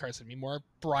black, white cards tend to be more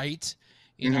bright,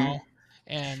 but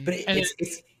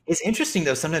it's interesting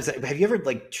though. Sometimes, have you ever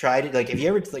like tried it? Like, have you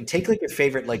ever like take like your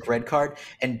favorite like red card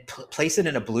and place it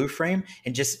in a blue frame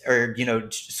and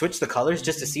switch the colors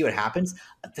just to see what happens?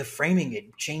 The framing,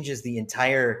 it changes the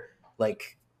entire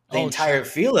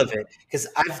feel of it. Because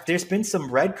there's been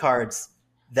some red cards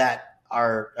that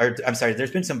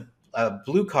there's been some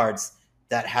blue cards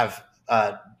that have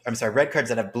red cards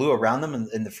that have blue around them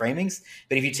in the framings.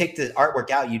 But if you take the artwork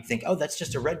out, you'd think, oh, that's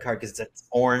just a red card because it's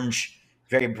orange.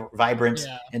 Very vibrant,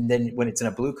 and then when it's in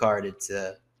a blue card, it's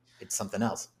something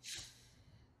else.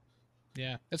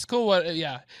 Yeah, it's cool.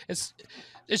 It's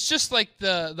just like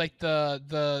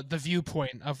the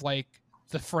viewpoint of like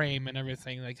the frame and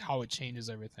everything, like how it changes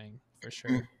everything for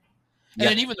sure. And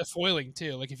then even the foiling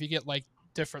too. Like if you get like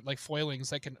different like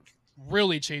foilings, that can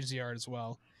really change the art as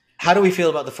well. How do we feel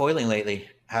about the foiling lately?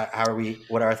 How are we?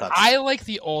 What are our thoughts? I like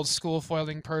the old school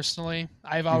foiling personally.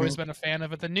 I've always been a fan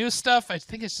of it. The new stuff, I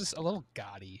think it's just a little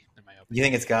gaudy in my opinion. You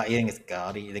think it's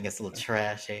gaudy? You think it's a little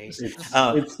trashy?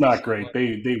 It's not great.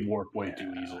 They warp way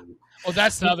too easily. Oh,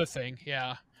 that's the other thing.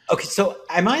 Yeah. Okay, so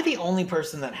am I the only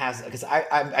person that has? Because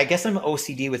I guess I'm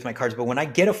OCD with my cards, but when I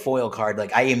get a foil card,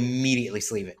 like I immediately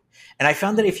sleeve it. And I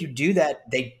found that if you do that,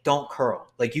 they don't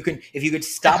curl. Like if you could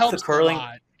stop the curling.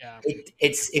 Yeah.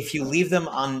 It's if you leave them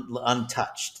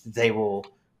untouched, they will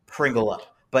pringle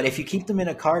up. But if you keep them in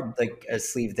a card like a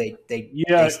sleeve, it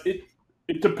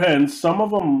depends. Some of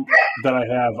them that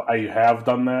I have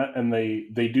done that, and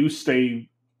they do stay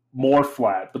more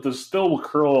flat, but they still will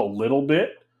curl a little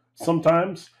bit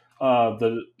sometimes.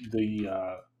 The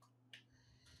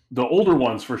older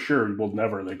ones for sure will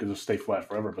never. They can just stay flat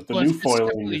forever. But the new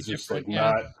foiling is just like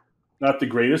not the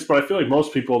greatest. But I feel like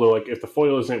most people, they're like, if the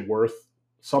foil isn't worth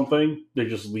something, they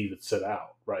just leave it sit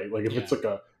out, right? Like if it's like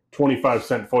a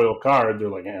 25-cent foil card, they're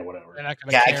like, whatever. I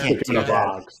can't do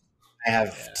that.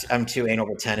 I'm too anal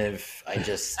retentive. I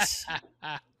just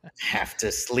have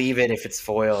to sleeve it if it's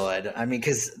foil. I mean,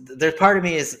 because there's part of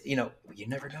me is, you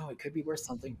never know. It could be worth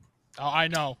something. Oh, I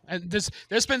know. And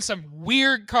there's been some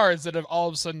weird cards that have all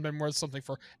of a sudden been worth something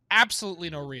for absolutely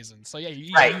no reason. So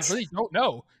you really don't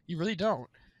know. You really don't.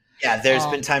 Yeah, there's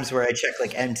been times where I check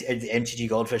like MTG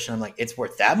Goldfish and I'm like, it's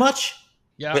worth that much?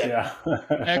 Yeah.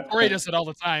 Corey does it all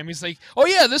the time. He's like, oh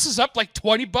yeah, this is up like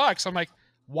 $20. I'm like,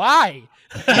 why?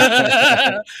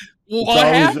 What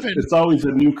happened? It's always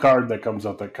a new card that comes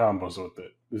out that combos with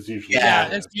it. It's usually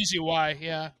that's usually why.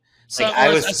 Yeah. So like I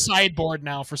was a sideboard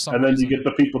now for some reason. And then you get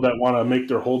the people that want to make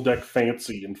their whole deck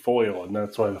fancy and foil, and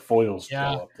that's why the foils go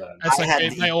up then. That's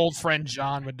like my old friend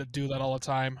John would do that all the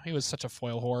time. He was such a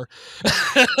foil whore.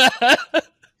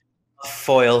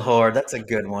 Foil whore, that's a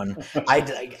good one.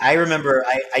 I remember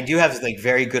I do have like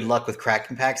very good luck with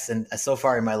cracking packs, and so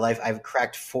far in my life I've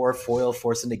cracked 4 foil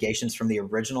force syndications from the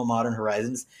original Modern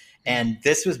Horizons, and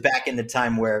this was back in the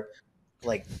time where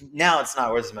like now it's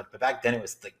not worth as much, but back then it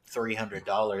was like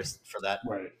 $300 for that.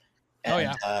 Right.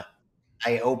 And,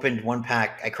 I opened one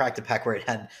pack. I cracked a pack where it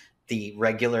had the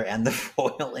regular and the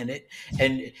foil in it,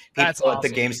 and people at the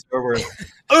game store were,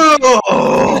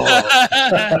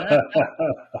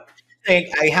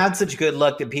 saying I had such good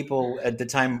luck that people at the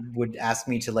time would ask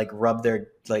me to like rub their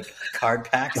like card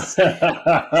packs.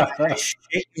 I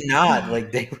shit you not,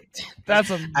 like they would. That's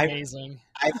amazing.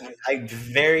 I'm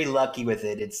very lucky with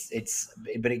it.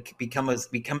 But it becomes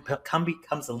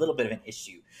a little bit of an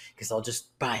issue because I'll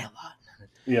just buy a lot.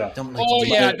 Yeah.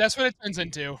 That's what it turns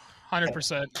into.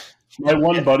 100%. My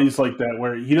one buddy's like that,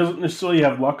 where he doesn't necessarily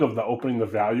have luck of the opening the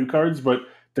value cards, but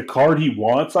the card he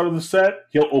wants out of the set,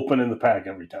 he'll open in the pack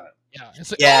every time. Yeah,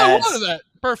 it's like, I wanted that.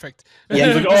 Perfect.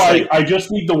 Yeah, he's like, I just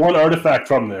need the one artifact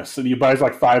from this, and he buys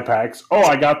like 5 packs. Oh,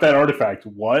 I got that artifact.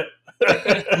 What?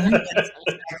 That's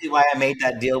exactly why I made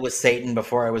that deal with Satan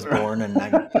before I was born, and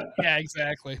yeah,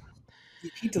 exactly.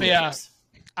 He delivers.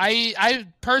 I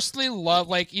personally love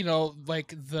like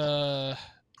the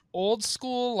old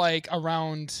school like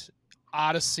around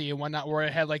Odyssey and whatnot, where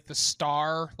it had like the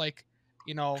star, like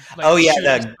the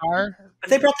star. But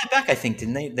they brought that back, I think,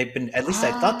 didn't they? They've been, at least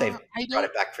I thought they brought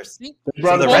it back for. They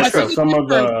brought it back for some of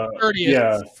the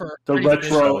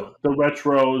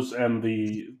retros and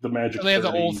the Magic. So they have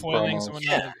the old foilings and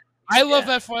whatnot. Yeah. I love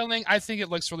that foiling. I think it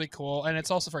looks really cool, and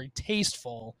it's also very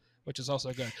tasteful, which is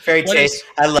also good. Very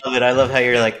tasteful. I love it. I love how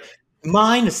you're like,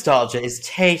 my nostalgia is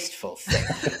tasteful.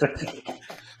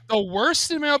 The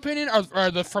worst, in my opinion,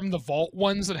 are the from the vault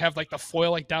ones that have like the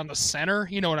foil like down the center.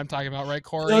 You know what I'm talking about, right,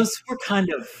 Corey? Those were kind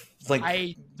of like,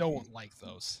 I don't like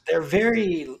those. They're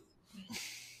very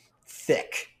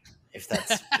thick. If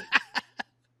that's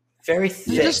very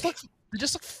thick. They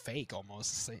just look fake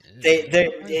almost.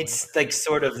 It's like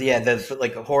sort of the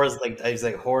like it's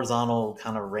like horizontal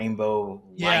kind of rainbow.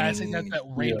 Yeah, I think that's that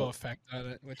rainbow effect on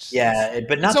it. Which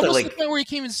but not it's like the point where you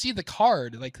can't even see the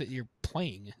card like that you're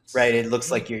playing. Right, it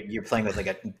looks like you're playing with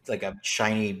like a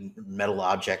shiny metal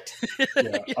object.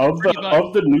 Yeah. Of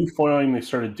the new foiling they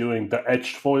started doing, the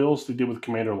etched foils they did with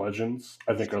Commander Legends,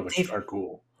 I think are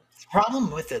cool.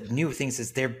 Problem with the new things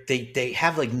is they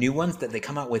have like new ones that they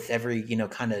come out with every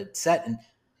kind of set, and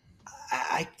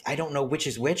I don't know which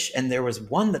is which. And there was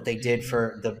one that they did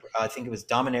for I think it was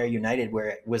Dominaria United, where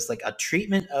it was like a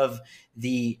treatment of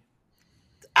their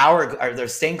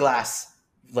stained glass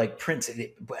like print.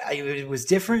 It was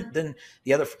different than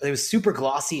the other. It was super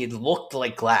glossy. It looked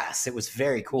like glass. It was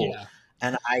very cool. Yeah.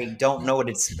 And I don't know what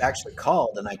it's actually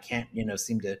called, and I can't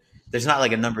seem to. There's not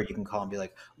like a number you can call and be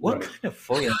like, what kind of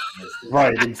foil is this?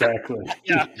 Right, exactly.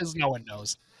 Yeah, because no one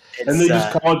knows. And they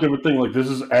just call it different thing. Like, this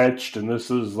is etched and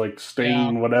this is like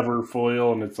stained whatever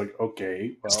foil. And it's like,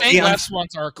 okay. Well. Stained glass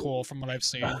ones are cool from what I've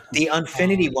seen. The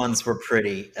Infinity ones were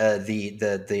pretty.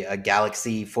 The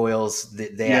Galaxy foils,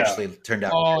 they actually turned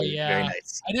out very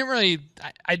nice. I didn't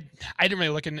really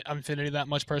look at Infinity that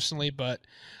much personally, but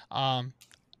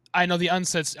I know the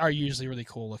unsets are usually really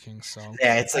cool looking. So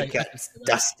yeah, it's like it's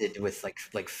dusted with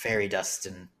like fairy dust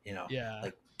and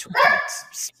like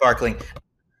sparkling.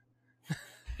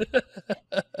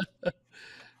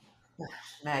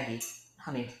 Maggie,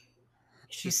 honey,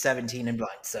 she's 17 and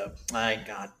blind. So my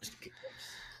God,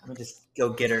 I'm gonna just go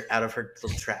get her out of her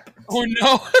little trap. Oh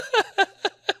no!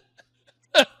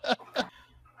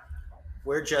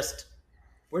 We're just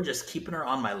keeping her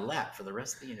on my lap for the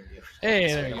rest of the interview. Hey,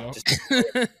 there you go.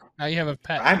 Now you have a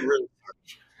pet. I'm really sorry.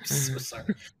 I'm so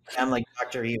sorry. I'm like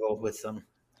Dr. Evil with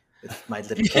my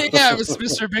little yeah, it was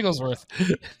Mr. Bigglesworth.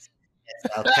 Yes,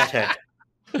 I'll pet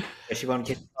her. She won't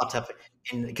get caught up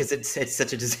because it's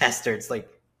such a disaster. It's like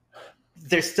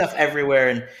there's stuff everywhere,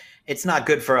 and it's not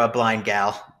good for a blind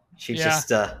gal. She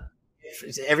just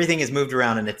everything is moved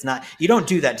around, and it's not. You don't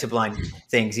do that to blind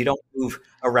things. You don't move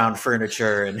around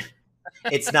furniture, and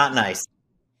it's not nice.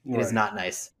 It is not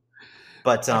nice.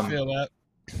 But I feel that.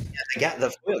 Yeah,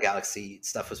 the Foil Galaxy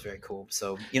stuff was very cool.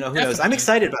 So who knows? I'm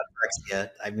excited about Phyrexia.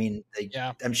 I mean,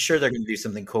 I'm sure they're going to do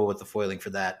something cool with the foiling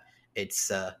for that.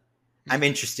 It's I'm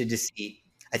interested to see.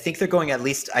 I think they're going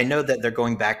I know that they're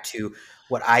going back to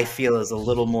what I feel is a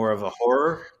little more of a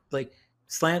horror like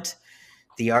slant.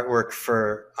 The artwork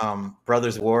for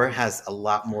Brothers War has a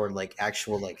lot more like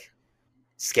actual like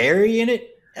scary in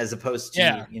it as opposed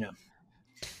to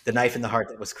the knife in the heart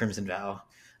that was Crimson Vow.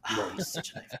 Oh, it was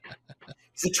such a knife.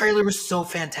 The trailer was so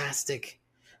fantastic.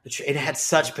 It had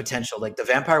such potential. Like the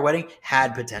Vampire Wedding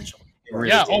had potential. It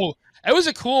really did. It was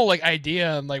a cool like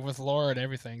idea and like with lore and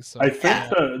everything. So I think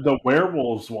the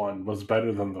werewolves one was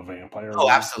better than the vampire. Oh,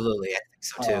 absolutely, I think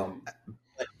so too.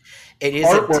 But it is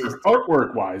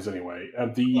artwork wise, anyway.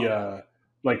 The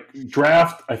like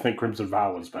draft, I think Crimson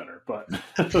Vow was better, but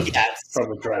from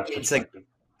the draft perspective.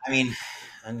 I mean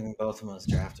both of those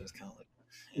draft was kind of like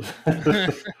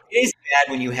it is bad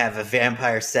when you have a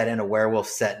vampire set and a werewolf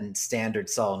set in standard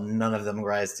Sol. None of them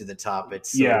rise to the top.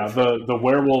 It's so the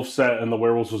werewolf set and the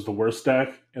werewolves was the worst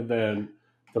deck, and then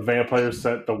the vampire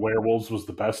set, the werewolves was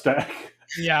the best deck.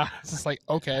 Yeah, it's just like,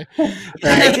 okay. and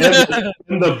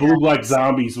the blue black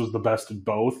zombies was the best in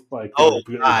both. Like, God,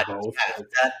 both.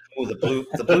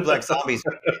 The blue black zombies.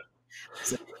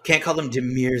 Can't call them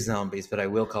Demir zombies, but I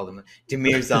will call them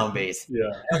Demir zombies.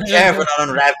 Yeah. I don't care if we're not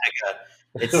on Ravnica.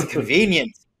 It's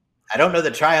convenient. I don't know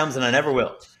the triomes, and I never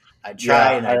will. I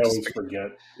try, and I always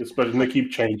forget. Especially they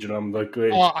keep changing them. Like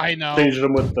they I know. changing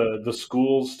them with the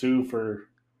schools too for.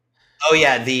 Oh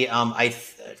yeah, the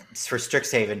for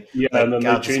Strixhaven. Yeah, and then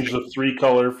they changed the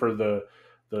 3-color for the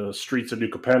streets of New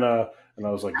Capenna, and I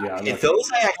was like, yeah,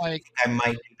 those I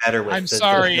might be better with. I'm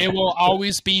sorry, it will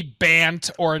always be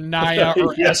Bant or Naya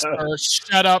or Esper.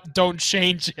 Shut up! Don't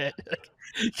change it.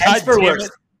 Esper works.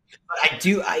 But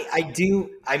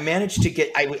I managed to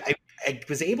get. I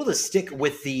was able to stick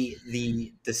with the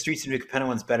Streets of New Capenna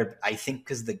ones better. I think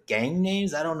because the gang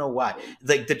names. I don't know why.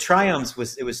 Like the Triomes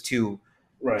was too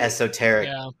esoteric.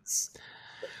 Yeah.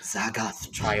 Zagoth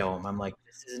Triome. I'm like,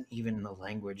 this isn't even the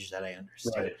language that I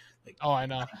understood. Right. Like, I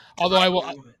know. Although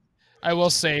I will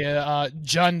say,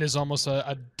 Jund is almost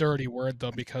a dirty word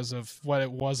though because of what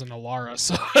it was in Alara.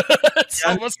 So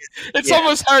it's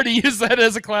almost hard to use that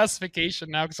as a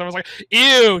classification now because I was like,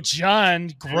 ew,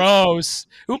 Jund, gross.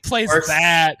 Who plays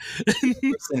that?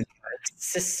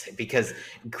 Because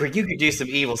you could do some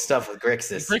evil stuff with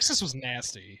Grixis. Grixis was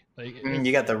nasty. Like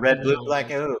you got the red, blue,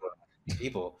 black. Oh,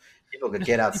 people could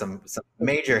get out some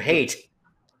major hate.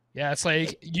 Yeah, it's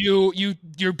like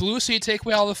you're blue, so you take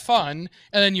away all the fun,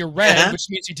 and then you're red, which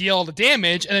means you deal all the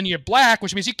damage, and then you're black,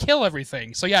 which means you kill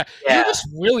everything. So you just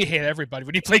really hate everybody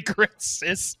when you play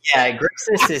Grixis. Yeah,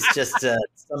 Grixis is just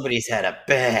somebody's had a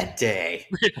bad day.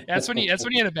 That's when you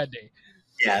had a bad day.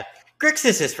 Yeah,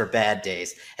 Grixis is for bad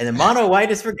days, and then mono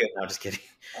white is for good. No, I'm just kidding.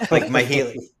 Like my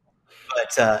healing,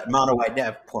 but mono white,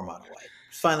 poor mono white.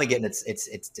 Finally getting its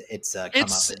come up.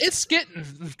 It's getting,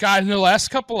 God, in the last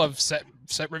couple of set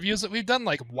reviews that we've done,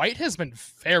 like white has been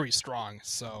very strong.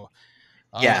 So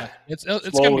it's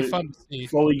gonna be fun to see.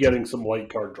 Slowly getting some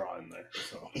white card draw in there.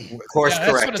 So course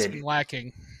corrected. That's what it's been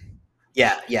lacking.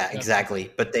 Yeah,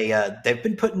 exactly. But they've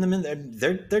been putting them in there.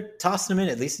 They're tossing them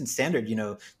in, at least in standard. You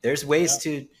know, there's ways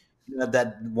to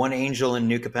that one angel in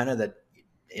New Capenna that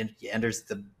enters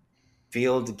the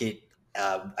field to get.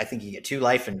 I think you get 2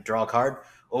 life and draw a card.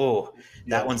 Oh,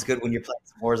 that one's good when you're playing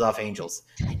some Wars Off Angels.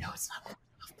 I know it's not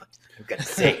enough, but I'm gonna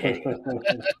say it anyway.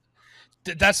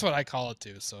 That's what I call it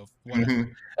too. So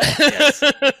whatever. Yes.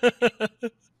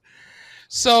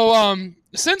 So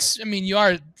since you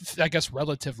are, I guess,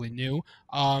 relatively new,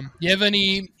 you have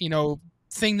any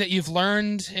thing that you've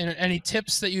learned and any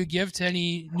tips that you give to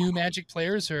any new Magic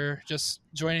players or just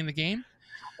joining the game?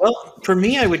 Well, for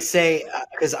me, I would say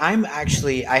because I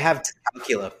have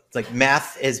calcula. Like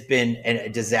math has been a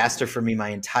disaster for me my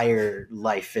entire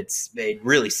life. It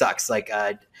really sucks. Like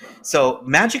so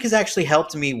Magic has actually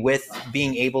helped me with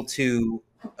being able to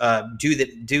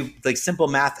do like simple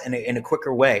math in a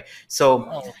quicker way.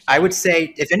 So I would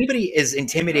say if anybody is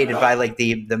intimidated by like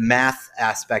the math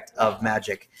aspect of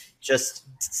Magic, just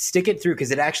stick it through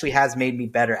because it actually has made me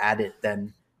better at it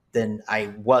than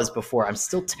I was before. I'm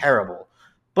still terrible.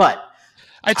 But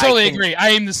I totally agree.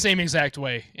 I am the same exact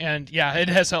way, and it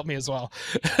has helped me as well.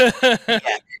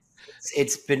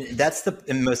 That's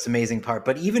the most amazing part.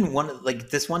 But even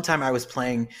this one time, I was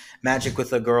playing Magic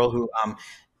with a girl who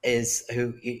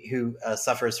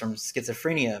suffers from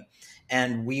schizophrenia,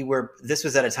 and this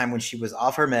was at a time when she was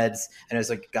off her meds, and it was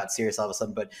like got serious all of a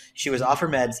sudden. But she was off her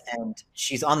meds, and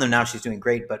she's on them now. She's doing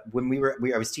great. But when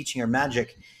I was teaching her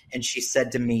Magic, and she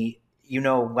said to me,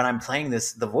 when I'm playing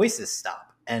this, the voices stop.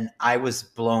 And I was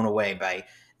blown away by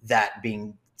that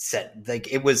being said. Like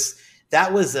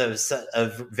that was a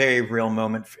very real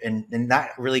moment, and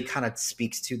that really kind of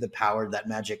speaks to the power that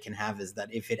Magic can have. Is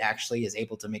that if it actually is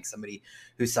able to make somebody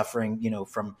who's suffering,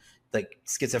 from like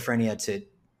schizophrenia to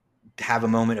have a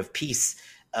moment of peace,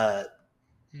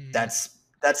 that's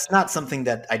not something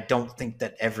that I don't think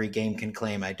that every game can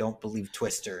claim. I don't believe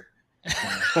Twister.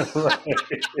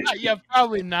 Yeah,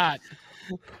 probably not.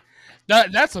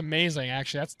 That's amazing.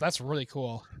 Actually, that's really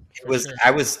cool. It was. Sure.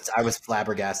 I was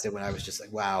flabbergasted when I was just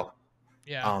like, wow.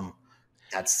 Yeah.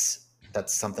 That's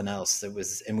something else. It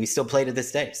was, and we still play to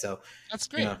this day. So that's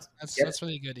great. That's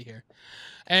really good to hear.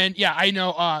 And I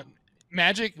know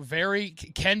Magic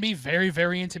can be very,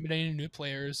 very intimidating to new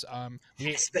players.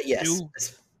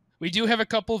 We do have a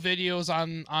couple videos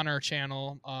on our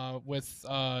channel with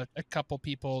a couple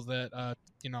people that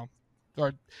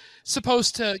or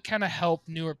supposed to kind of help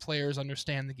newer players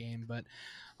understand the game. But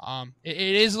it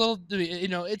is a little,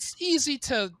 it's easy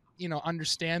to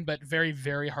understand, but very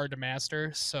very hard to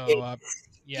master. So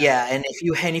Yeah, and if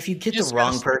you get the Just gotta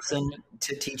wrong stick with person it.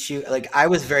 to teach you, like I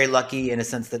was very lucky in a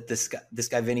sense that this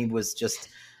guy Vinny was just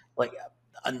like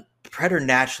a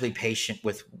preternaturally patient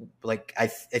with, like I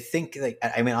think, like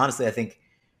I mean honestly I think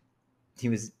he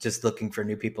was just looking for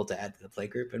new people to add to the play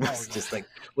group and was just like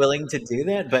willing to do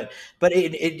that. But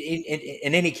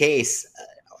in any case,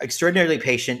 extraordinarily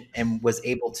patient and was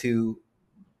able to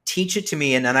teach it to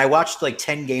me. And I watched like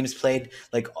 10 games played,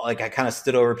 like I kind of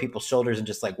stood over people's shoulders and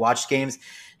just like watched games.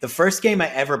 The first game I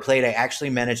ever played, I actually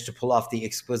managed to pull off the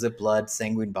Exquisite Blood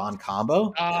Sanguine Bond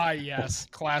combo. Yes,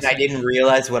 And classic. I didn't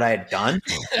realize what I had done.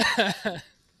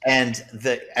 And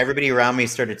everybody around me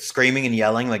started screaming and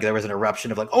yelling, like there was an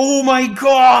eruption of like, "Oh my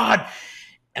god!"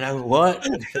 And I, what?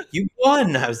 You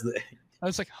won! I was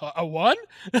like, a one?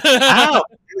 How?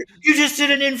 You just did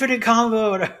an infinite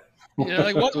combo.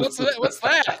 Like what's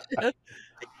that?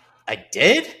 I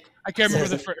did. I can't remember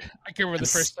the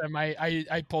first time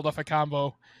I pulled off a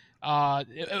combo.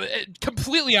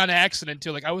 Completely on accident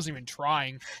too. Like I wasn't even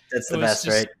trying. That's the best,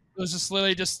 right? It was just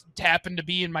literally just happened to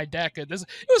be in my deck. It was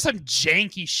some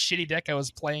janky, shitty deck I was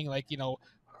playing, like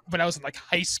when I was in like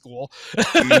high school.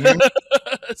 Mm-hmm.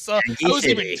 So I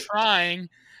wasn't even trying.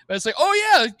 But it's like,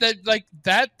 oh yeah,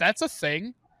 that's a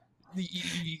thing.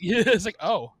 It's like,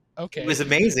 oh, okay. It was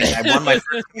amazing. I won my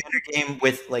first commander game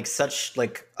with like such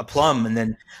like aplomb, and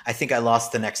then I think I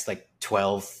lost the next like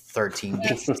 12, 13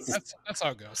 games. That's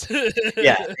how it goes.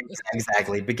 Yeah,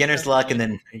 exactly. Beginner's luck, and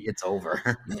then it's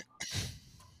over.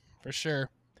 For sure.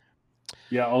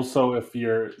 Yeah, also, if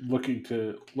you're looking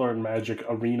to learn Magic,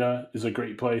 Arena is a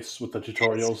great place with the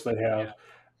tutorials they have. Yeah.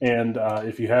 And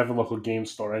if you have a local game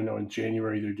store, I know in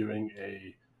January they're doing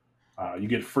you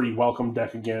get free welcome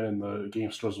deck again, and the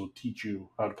game stores will teach you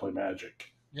how to play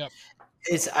Magic. Yep.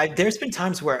 There's been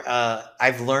times where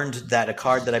I've learned that a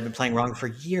card that I've been playing wrong for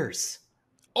years.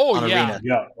 Oh, yeah. Arena.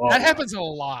 Yeah. That happens a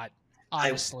lot,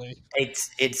 honestly.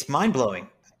 It's mind-blowing.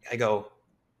 I go,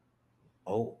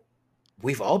 oh,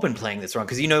 we've all been playing this wrong,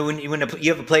 because when you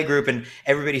have a play group and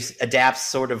everybody adapts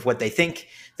sort of what they think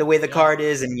the way the card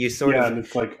is, and you sort of, and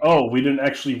it's like, oh, we didn't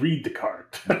actually read the card.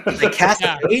 The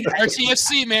Cascade,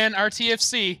 RTFC, man,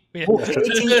 RTFC. The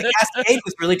Cascade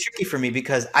was really tricky for me,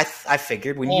 because I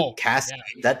figured when you cascade,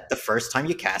 that the first time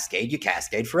you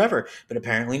cascade forever, but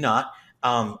apparently not.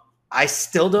 I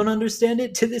still don't understand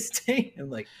it to this day. I'm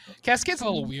like, Cascade's a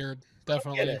little weird,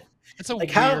 definitely. It's a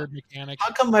like weird mechanic.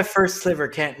 How come my first sliver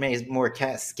can't make more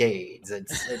cascades?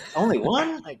 It's only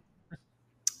one. Like,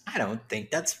 I don't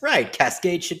think that's right.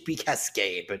 Cascade should be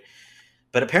Cascade,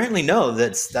 but apparently no.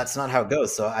 That's not how it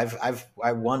goes. So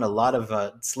I won a lot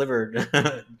of sliver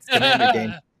commander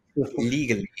games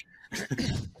legally.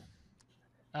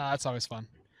 That's always fun.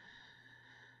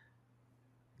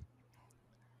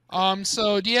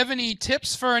 So do you have any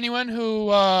tips for anyone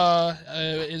who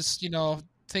is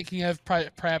thinking of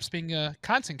perhaps being a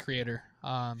content creator,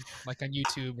 like on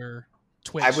YouTube or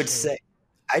Twitch?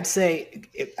 I'd say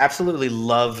absolutely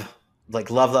love what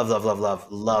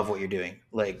you're doing.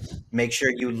 Like, make sure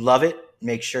you love it.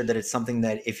 Make sure that it's something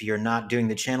that if you're not doing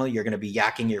the channel, you're going to be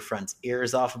yakking your friend's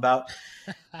ears off about,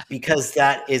 because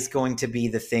that is going to be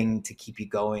the thing to keep you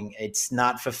going. It's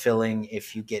not fulfilling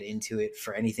if you get into it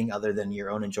for anything other than your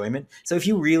own enjoyment. So if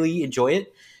you really enjoy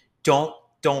it, don't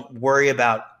worry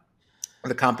about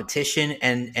the competition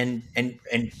and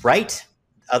write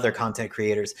other content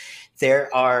creators. There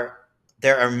are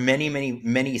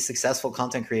many successful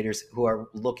content creators who are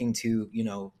looking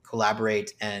to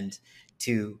collaborate and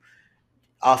to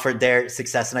offer their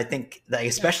success. And I think that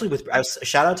especially with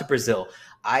shout out to Brazil.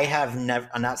 I have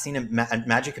not seen a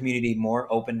Magic community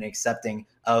more open and accepting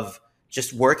of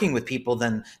just working with people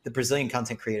than the Brazilian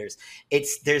content creators.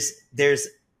 There's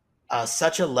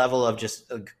such a level of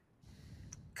just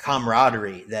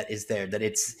camaraderie that is there, that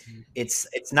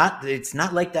it's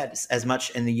not like that as much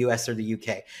in the US or the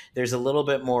UK. There's a little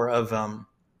bit more of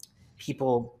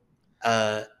people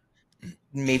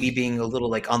maybe being a little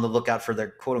like on the lookout for their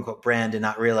quote unquote brand, and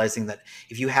not realizing that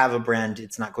if you have a brand,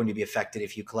 it's not going to be affected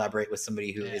if you collaborate with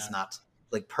somebody who is not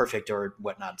like perfect or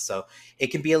whatnot. So it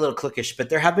can be a little cliquish, but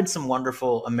there have been some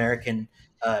wonderful American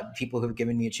people who have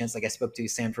given me a chance. Like I spoke to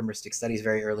Sam from Mystic Studies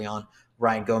very early on,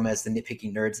 Ryan Gomez, the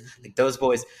Nitpicking Nerds, like those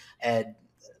boys. And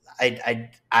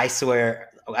I swear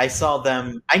I saw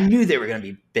them. I knew they were going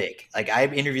to be big. Like I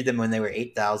interviewed them when they were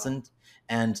 8,000,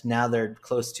 and now they're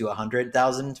close to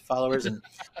 100,000 followers. And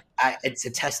it's a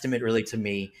testament really to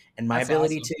me and my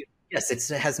ability to, yes,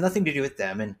 it has nothing to do with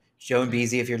them, and Joe and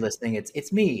Beezy, if you're listening,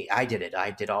 it's me. I did it. I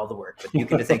did all the work. But you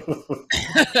can think.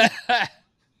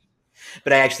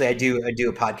 But I do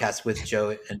a podcast with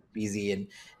Joe and Beezy, and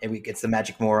it's the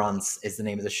Magic Morons is the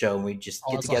name of the show, and we just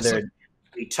get together. Awesome. And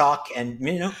we talk, and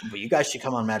you guys should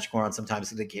come on Magic Moron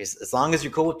sometimes. As long as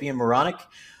you're cool with being moronic,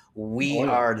 we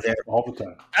are there all the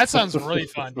time. That sounds really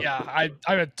fun. Yeah,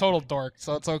 I'm a total dork,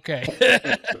 so it's okay.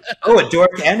 Oh, a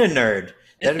dork and a nerd.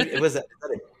 Was that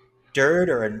a dirt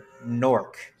or a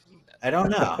nork? I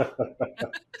don't know. I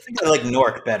think I like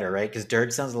nork better, right? Because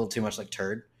dirt sounds a little too much like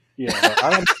turd.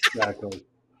 Yeah, exactly.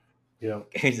 Yeah,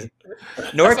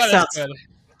 nork sounds good.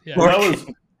 Yeah. Well,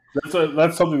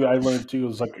 that's something that I learned too.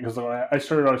 Is like because I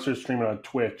started streaming on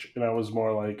Twitch, and I was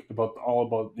more like all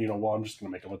about well, I'm just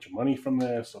going to make a bunch of money from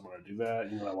this. I'm going to do that.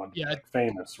 I want to be like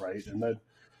famous, right? And then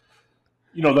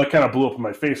that kind of blew up in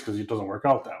my face because it doesn't work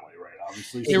out that way, right?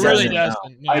 Obviously, it really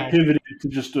doesn't. No. I pivoted to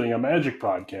just doing a Magic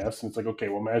podcast, and it's like, okay,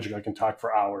 well, Magic, I can talk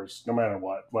for hours, no matter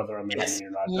what, whether I'm making it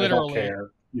or not. Literally. I don't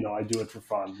care. I do it for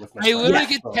fun. With my I literally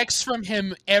get texts from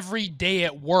him every day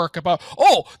at work about,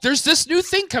 there's this new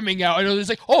thing coming out. And it's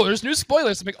like, there's new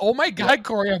spoilers. I'm like, oh my God,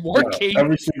 Corey, I'm working.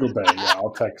 Every single day, I'll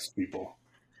text people.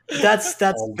 That's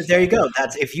there you go.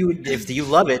 That's if you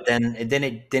love it, then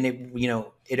it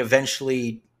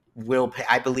eventually will pay.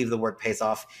 I believe the work pays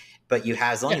off, but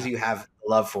as long as you have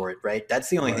love for it, right? That's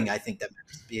the only thing I think that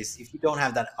matters. Is if you don't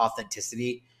have that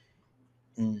authenticity,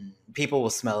 people will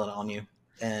smell it on you.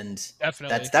 And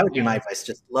definitely that would be my advice.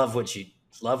 Just love what you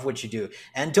do,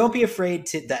 and don't be afraid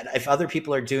that if other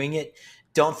people are doing it,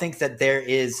 don't think that there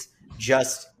is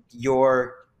just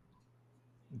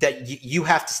that you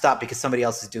have to stop because somebody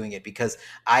else is doing it. Because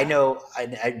I know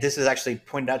this was actually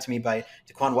pointed out to me by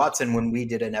Daquan Watson when we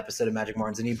did an episode of Magic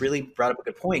Morons, and he really brought up a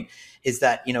good point. Is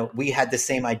that we had the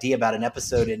same idea about an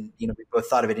episode, and we both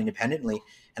thought of it independently.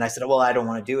 And I said, well, I don't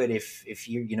want to do it if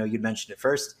you'd mentioned it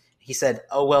first. He said,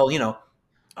 oh well,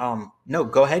 no,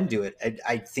 go ahead and do it.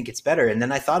 I think it's better. And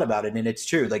then I thought about it, and it's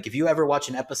true. Like if you ever watch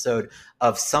an episode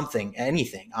of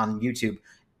anything on YouTube,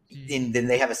 and then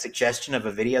they have a suggestion of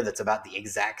a video that's about the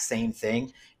exact same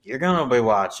thing, you're going to be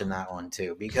watching that one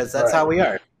too, because that's how we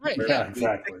are. Right. Yeah,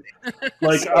 exactly.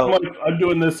 Like I'm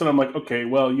doing this, and I'm like, okay,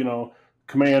 well,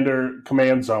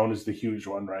 Command Zone is the huge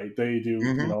one, right? They do,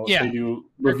 they do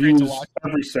reviews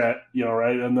every set,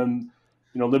 right? And then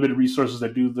limited resources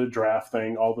that do the draft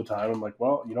thing all the time. I'm like,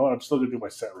 well, you know what? I'm still going to do my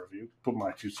set review, put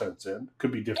my 2 cents in.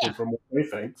 Could be different from what they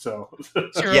think. So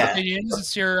it's your opinions,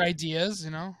 it's your ideas,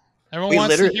 Everyone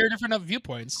wants to hear different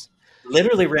viewpoints.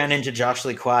 Literally ran into Josh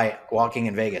Lee Kwai walking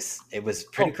in Vegas. It was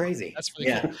pretty crazy. That's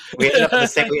really cool. We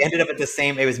ended up at the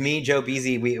same. It was me, Joe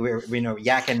Beezy. We were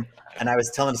yakking, and I was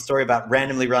telling a story about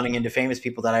randomly running into famous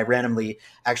people that I randomly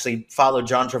actually followed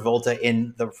John Travolta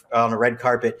on a red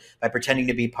carpet by pretending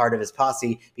to be part of his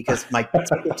posse because my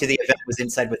ticket to the event was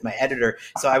inside with my editor.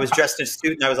 So I was dressed in a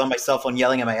suit and I was on my cell phone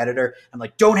yelling at my editor. I'm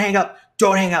like, "Don't hang up!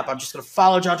 Don't hang up! I'm just going to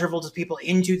follow John Travolta's people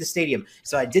into the stadium."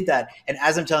 So I did that, and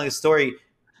as I'm telling the story,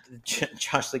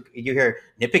 Josh Lee, you hear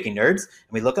nitpicking nerds,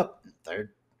 and we look up.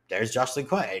 There's Josh Lee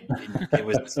Kwai.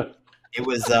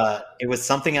 It was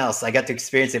something else. I got to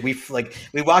experience it. We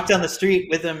walked down the street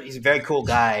with him. He's a very cool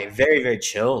guy, very very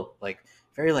chill,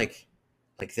 very like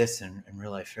this in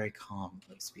real life, very calm,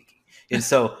 speaking. And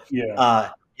so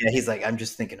he's like, I'm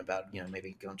just thinking about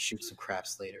maybe going shoot some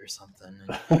craps later or something.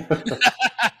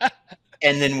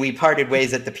 And then we parted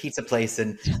ways at the pizza place,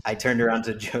 and I turned around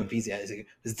to Joe Beezy. I was like,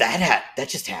 that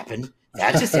just happened?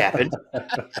 That just happened.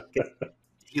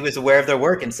 He was aware of their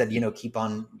work and said, keep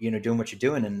on, doing what you're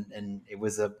doing. And it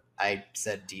was I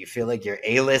said, do you feel like you're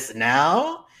A-list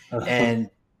now? And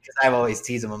because I've always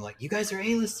teased him, I'm like, you guys are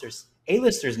A-listers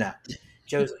now.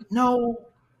 Joe's like, no,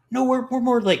 we're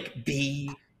more like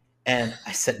B. And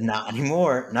I said, not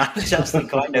anymore. Not if Josh Lee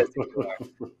Kwai knows who you are.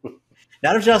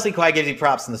 Not if Josh Lee Kwai gives you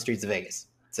props in the streets of Vegas.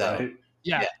 So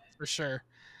yeah, for sure.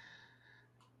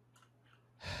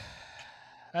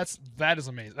 That is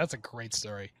amazing. That's a great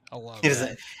story. I love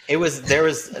it. There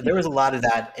was a lot of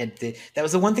that, and that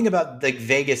was the one thing about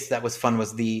Vegas that was fun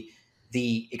was the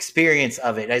experience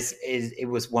of it. It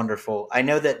was wonderful. I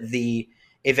know that the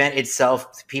event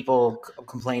itself, people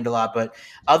complained a lot, but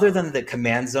other than the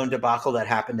Command Zone debacle that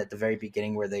happened at the very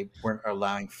beginning where they weren't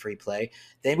allowing free play,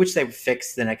 which they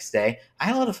fixed the next day, I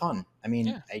had a lot of fun. I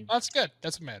mean, that's good.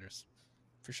 That's what matters,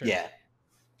 for sure.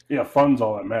 Yeah, fun's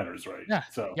all that matters, right? Yeah,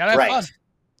 so you gotta have fun.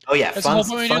 Oh yeah, that's the whole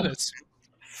point we do this.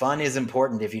 Fun is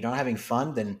important. If you're not having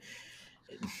fun, then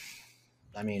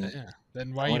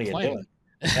then why are you playing?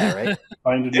 Yeah, right.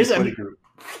 Find a new play group.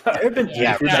 There have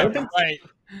been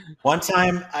One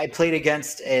time I played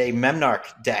against a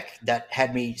Memnarch deck that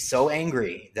had me so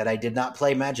angry that I did not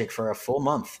play Magic for a full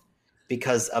month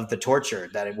because of the torture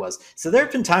that it was. So there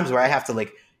have been times where I have to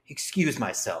like excuse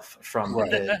myself from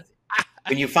Right.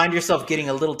 when you find yourself getting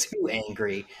a little too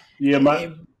angry.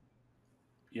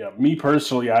 Yeah, me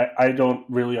personally, I don't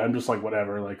really. I'm just like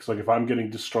whatever. Like, so like if I'm getting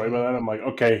destroyed by that, I'm like,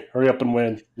 okay, hurry up and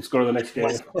win. Let's go to the next game.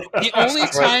 The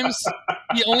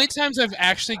only times I've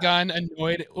actually gotten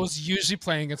annoyed was usually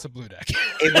playing against a blue deck.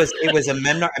 It was a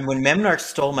Memnarch, and when Memnarch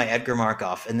stole my Edgar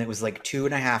Markov, and it was like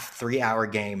 2.5, 3 hour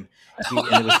game, and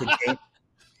it was the game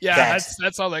Yeah,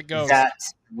 that's how that goes. that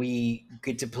we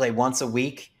get to play once a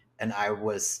week, and I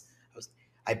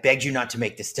begged you not to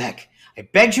make this deck. I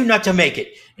begged you not to make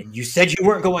it, and you said you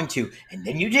weren't going to, and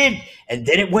then you did, and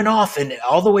then it went off in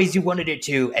all the ways you wanted it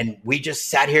to, and we just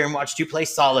sat here and watched you play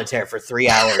solitaire for 3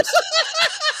 hours.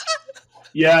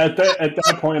 Yeah, at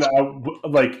that point,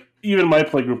 like even my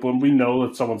play group, when we know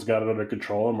that someone's got it under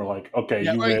control, and we're like, okay,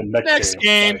 you win next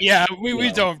game. Like, yeah,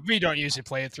 we don't usually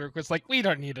play it through because like we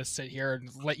don't need to sit here and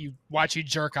watch you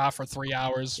jerk off for 3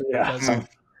 hours. Yeah. Because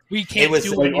we can't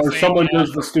do like, anything. or someone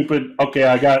does the stupid. Okay,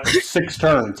 I got 6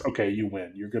 turns. Okay, you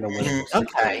win. You're gonna win.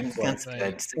 Okay, that's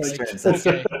good. 6 turns.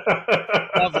 Okay.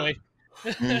 Lovely.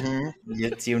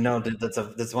 You know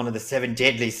that's one of the 7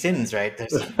 deadly sins, right?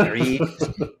 There's greed.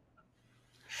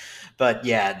 But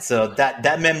yeah, so that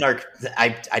Memnarch,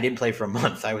 I didn't play for a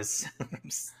month. I was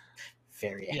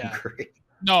very angry.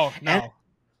 No. And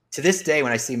to this day,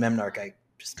 when I see Memnarch, I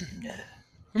just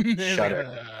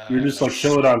shudder. You're just like,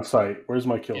 kill it on sight. Where's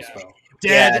my kill spell?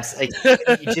 Yeah, it's like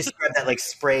you just grab that like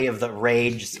spray of the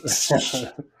rage.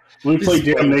 We play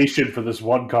Damnation for this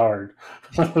one card.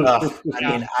 I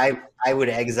mean, I would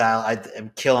exile.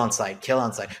 I'd kill on sight.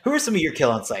 Who are some of your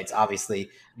kill on sights? Obviously,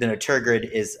 Turgid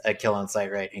is a kill on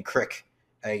sight, right? And Crick,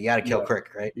 you got to kill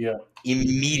Crick, right? Yeah,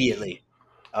 immediately.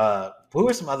 Who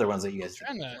are some other ones that you guys?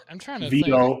 I'm trying to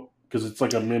Veto, because it's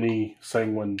like a mini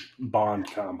Sanguine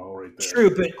bond combo right there.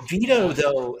 True, but Veto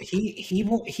though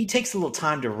he takes a little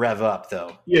time to rev up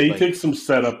though. Yeah, he takes some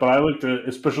setup, but I like to,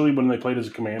 especially when they played as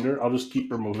a commander, I'll just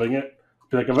keep removing it.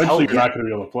 Like eventually you're not going to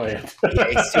be able to play it. Yeah,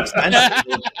 it's too expensive.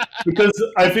 Because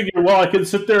I figure, well, I can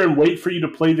sit there and wait for you to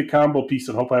play the combo piece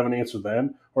and hope I have an answer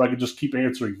then, or I could just keep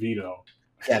answering Veto.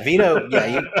 Yeah, Veto.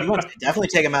 Yeah, you want to definitely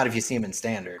take him out if you see him in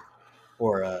standard,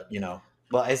 or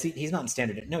well, he's not in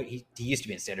standard. No, he used to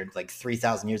be in standard like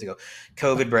 3,000 years ago.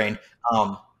 COVID brain.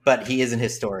 But he is in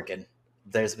historic, and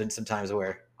there's been some times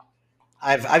where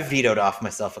I've vetoed off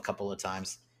myself a couple of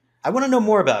times. I want to know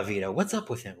more about Veto. What's up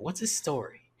with him? What's his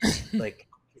story? Like,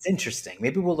 it's interesting.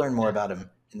 Maybe we'll learn more about him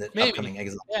in the upcoming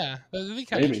exile. Yeah, that'd be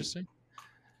kind of interesting.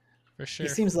 For sure. He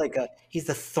seems like he's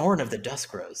the thorn of the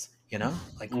Dusk Rose, you know?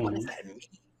 Like, what does that mean?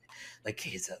 Like,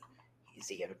 he's an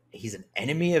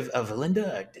enemy of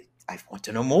Valinda? I want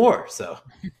to know more. So,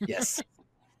 yes.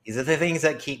 These are the things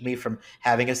that keep me from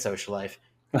having a social life.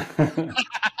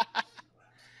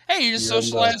 Hey, you just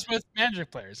socialize with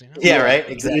Magic players, you know? Yeah, right.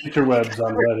 Exactly. The interwebs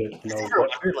on Reddit. You ever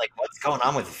wondered, like, what's going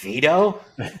on with Veto?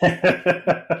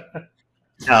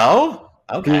 No.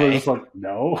 Okay. People are just like,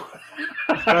 no.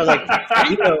 Or like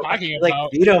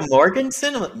Veto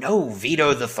Morganson. I'm like, no,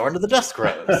 Veto the Thorn of the Dusk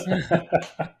Rose.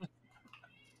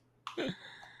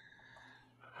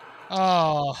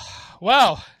 Oh,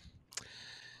 well.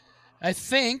 I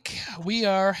think we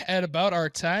are at about our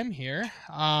time here.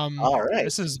 All right.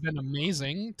 This has been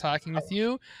amazing talking with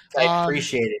you. I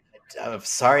appreciate it. I'm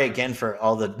sorry again for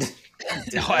all the.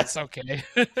 No, that's okay.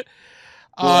 We'll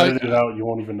edit it out. You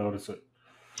won't even notice it.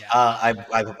 Yeah.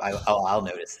 I'll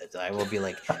notice it. I will be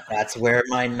like, that's where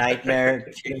my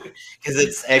nightmare, because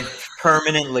it's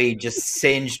permanently just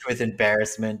singed with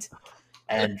embarrassment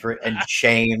and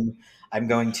shame. I'm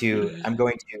going to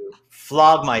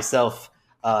flog myself.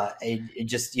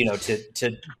 Just to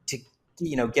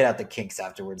get out the kinks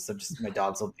afterwards. So just my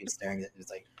dogs will be staring at it.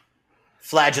 It's like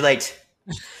flagellate.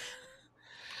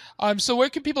 So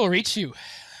where can people reach you?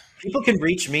 People can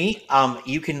reach me.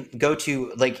 You can go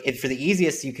to for the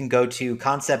easiest. You can go to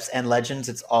Concepts and Legends.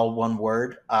 It's all one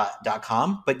word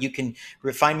 .com. But you can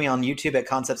find me on YouTube at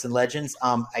Concepts and Legends.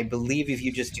 I believe if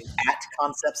you just do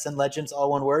 @Concepts and Legends, all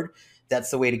one word, that's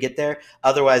the way to get there.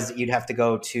 Otherwise, you'd have to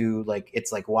go to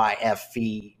it's like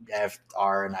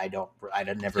YFVFR, and I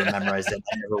never memorized it.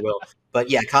 I never will. But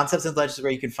yeah, Concepts and Legends is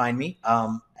where you can find me.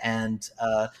 And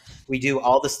we do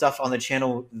all the stuff on the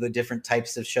channel, the different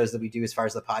types of shows that we do as far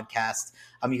as the podcast.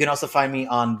 You can also find me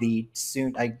on the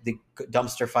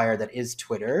dumpster fire that is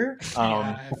Twitter.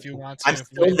 If you want to. I'm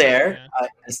still there. Yeah.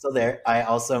 I'm still there. I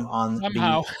also am on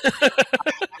somehow.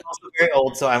 I'm also very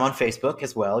old, so I'm on Facebook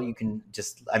as well. You can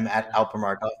I'm at Alper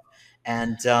Markov.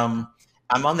 And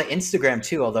I'm on the Instagram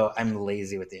too, although I'm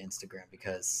lazy with the Instagram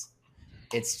because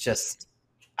it's just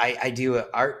I do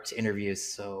art interviews.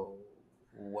 So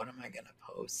what am I gonna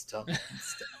post on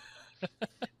Insta?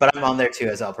 But I'm on there too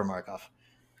as Alper Markov.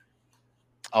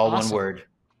 All Awesome. one word.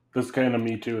 That's kind of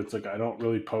me too. It's like I don't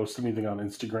really post anything on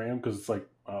Instagram because it's like,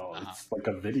 it's like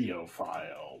a video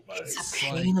file. Like, It's a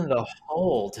pain in the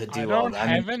hole to do I all don't that.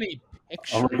 have any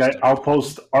pictures. I'm like, I'll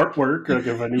post artwork, like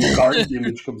if a new card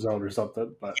image comes out or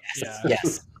something. But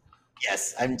Yes.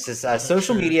 I'm just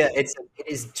social media. It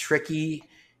is tricky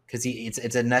because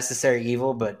it's a necessary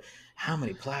evil. But how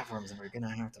many platforms am I gonna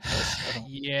have to post?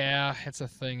 Yeah, it's a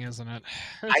thing, isn't it?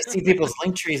 I see people's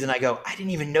link trees and I go, I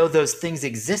didn't even know those things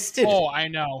existed. Oh, I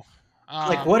know.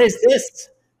 Like, what is this?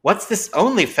 What's this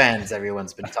OnlyFans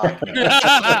everyone's been talking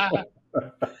about?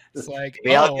 It's like,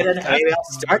 maybe I'll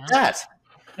start that.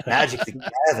 Magic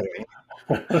the Gathering.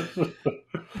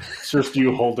 It's just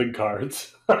you holding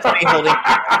cards.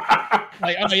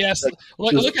 Like, oh yes,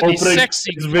 look at these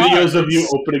sexy videos of you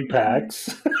opening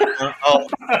packs.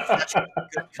 That's a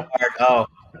good card. Oh,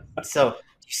 so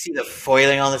you see the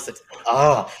foiling on this? It's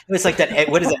like that.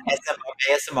 What is it?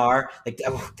 ASMR? Like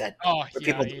that. Oh, yeah,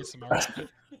 people ASMR.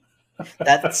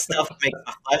 That stuff makes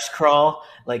my flesh crawl.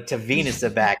 Like to Venus the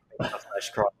back makes my flesh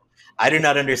crawl. I do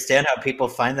not understand how people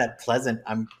find that pleasant.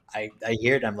 I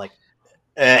hear it. I'm like,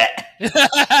 I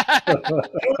don't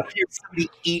want to hear somebody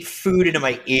eat food into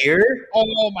my ear.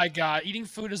 Oh my god, eating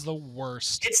food is the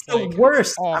worst. It's the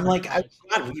worst. Oh I'm like, why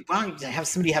don't you have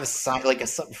somebody have a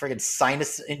friggin'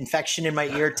 sinus infection in my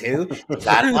ear too? Is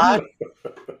that allowed?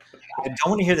 I don't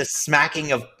want to hear the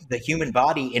smacking of the human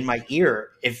body in my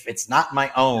ear if it's not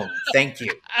my own. Thank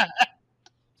you.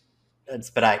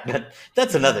 But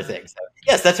that's another thing. So,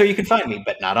 yes, that's where you can find me,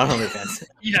 but not on OnlyFans.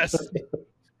 Yes.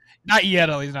 Not yet,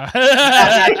 at least. No.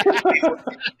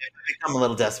 Become a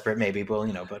little desperate, maybe. Well,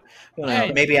 but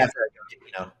maybe after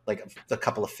I go, like a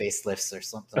couple of facelifts or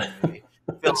something. Maybe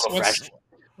feel a little fresh.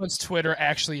 Once Twitter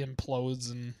actually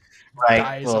implodes and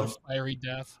dies of fiery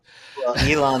death. Well,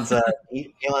 Elon's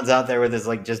out there with his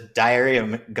like just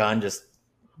diarrhea gun, just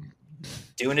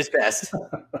doing his best,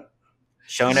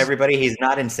 showing everybody he's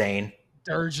not insane.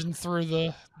 Dirging through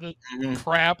the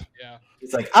crap. Yeah.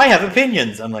 He's like, I have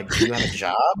opinions. I'm like, do you have a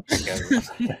job?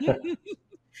 Doesn't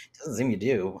seem you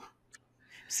do.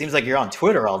 Seems like you're on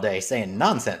Twitter all day saying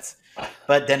nonsense.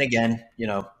 But then again,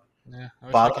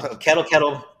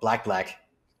 kettle, black.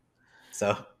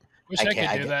 So wish I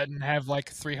could do that and have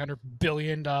like $300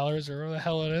 billion or whatever the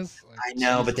hell it is. Like, I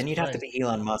know, but then you'd have to be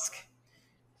Elon Musk.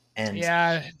 And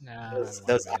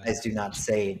those eyes do not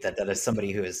say that is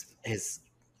somebody who is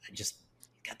just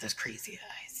got those crazy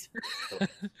eyes.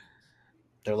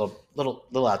 They're a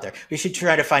little out there. We should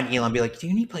try to find Elon. Be like, do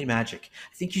you play Magic?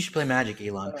 I think you should play Magic,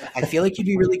 Elon. I feel like you'd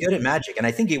be really good at Magic, and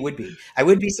I think he would be. I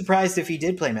would be surprised if he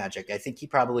did play Magic. I think he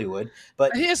probably would.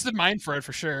 But he has the mind for it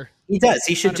for sure. He does.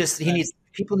 He should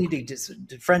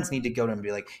 100%. Friends need to go to him and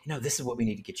be like, this is what we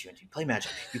need to get you into. Play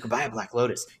Magic. You could buy a Black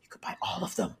Lotus. You could buy all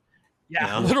of them.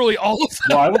 Yeah, literally all of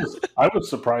them. Well, I was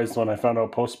surprised when I found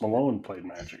out Post Malone played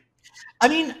Magic. I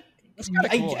mean,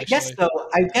 cool, I guess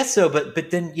so. But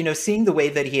then seeing the way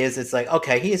that he is, it's like,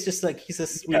 okay, he is just like he's a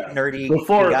sweet nerdy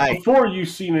guy. Before you've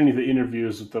seen any of the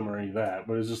interviews with them or any of that,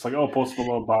 but it's just like, Post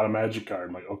Malone bought a Magic card.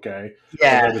 I'm like, okay,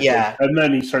 yeah. And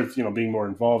then he starts being more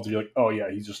involved. You're like, oh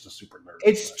yeah, he's just a super nerd.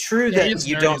 It's true that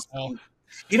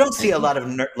you don't see a lot of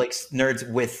nerds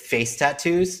with face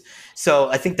tattoos. So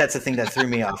I think that's the thing that threw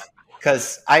me off.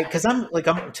 Because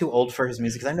I'm too old for his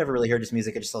music. Because I've never really heard his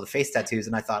music. I just saw the face tattoos,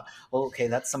 and I thought, well, okay,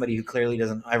 that's somebody who clearly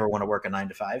doesn't ever want to work a 9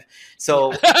 to 5.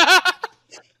 So,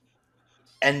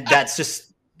 and that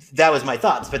was my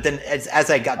thoughts. But then as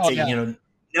I got to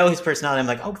know his personality, I'm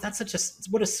like, oh, that's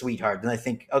what a sweetheart. And I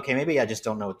think, okay, maybe I just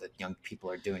don't know what the young people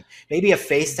are doing. Maybe a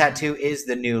face tattoo is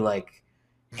the new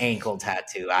ankle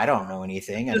tattoo. I don't know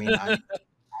anything. I mean, I'm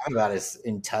about as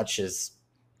in touch as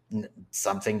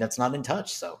something that's not in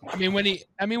touch. So I mean when he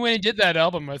did that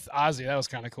album with Ozzy, that was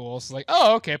kind of cool. It's like,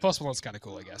 oh, okay, Post Malone's kind of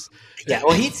cool, I guess. Yeah,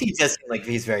 well, he does seem like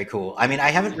he's very cool. I mean,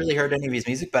 I haven't really heard any of his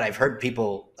music, but I've heard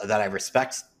people that I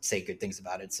respect say good things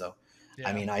about it. So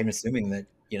I mean, I'm assuming that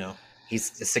he's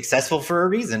successful for a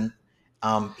reason.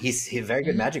 He's a very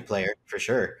good Magic player for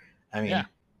sure. I mean,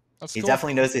 he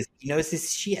definitely knows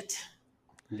his shit.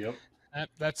 Yep.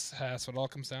 That's what it all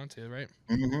comes down to, right?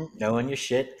 Mm-hmm. Knowing your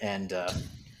shit and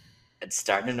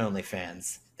starting an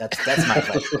OnlyFans. That's my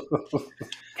advice.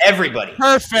 Everybody.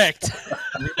 Perfect.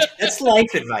 That's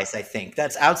life advice, I think.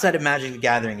 That's outside of Magic the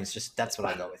Gathering. It's just that's what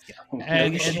I go with.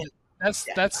 And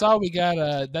that's all we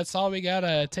gotta. That's all we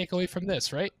gotta take away from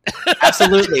this, right?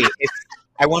 Absolutely.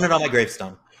 I want it on my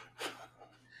gravestone.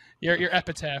 Your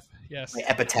epitaph. Yes. My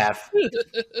epitaph.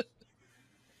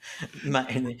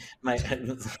 my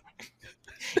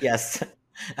yes.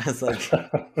 I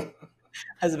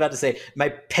was about to say my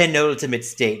penultimate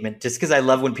statement, just because I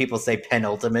love when people say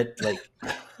penultimate. Like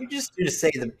you just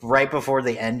say the right before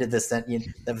the end of the sentence,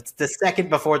 the second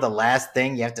before the last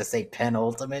thing, you have to say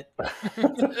penultimate. My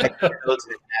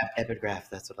penultimate epigraph.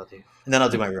 That's what I'll do, and then I'll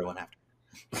do my real one after.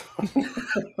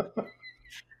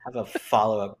 Have a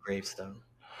follow-up gravestone.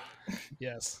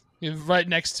 Yes. Right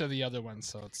next to the other one,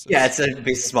 so it's a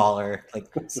bit smaller, like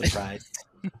surprise.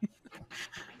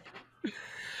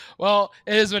 Well,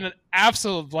 it has been an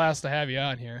absolute blast to have you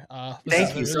on here.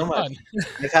 Thank you so much.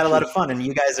 I've had a lot of fun, and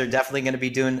you guys are definitely going to be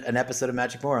doing an episode of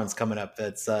Magic Morons coming up.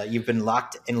 That's you've been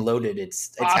locked and loaded.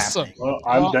 It's awesome. happening. Well,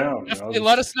 I'm down. Definitely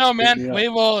let us know, man. We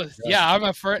will. Yeah, I'm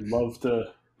up for it. Love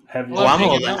to have you. Well, I'm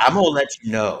gonna let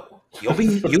you know. You'll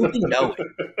be knowing.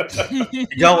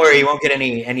 Don't worry, you won't get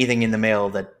anything in the mail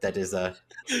that is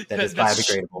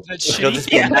biodegradable. It'll just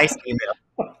be a nice email.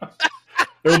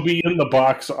 It'll be in the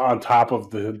box on top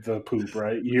of the poop,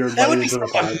 right? That would be such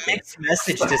a mixed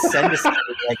message to send to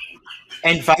somebody. Like,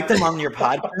 invite them on your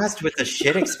podcast with the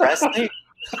Shit Express thing.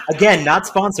 Again, not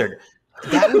sponsored.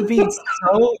 That would be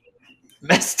so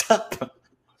messed up.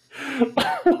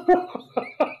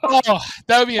 Oh,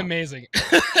 that would be amazing.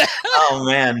 Oh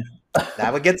man,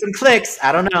 that would get some clicks.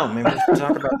 I don't know. Maybe we'll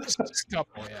talk about this.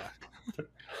 Yeah.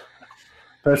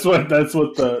 That's what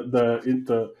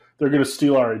the they're going to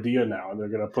steal our idea now, and they're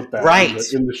going to put that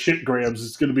in the shit grams.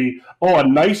 It's going to be a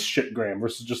nice shit gram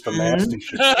versus just a nasty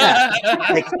shit.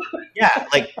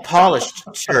 Like polished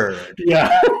turd.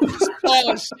 Yeah,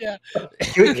 polished. Yeah.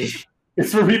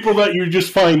 It's for people that you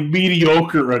just find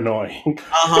mediocre annoying.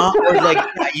 Or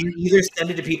you either send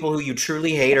it to people who you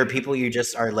truly hate or people you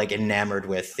just are like enamored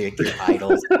with, your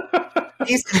idols.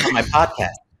 Please come on my podcast.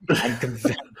 I'm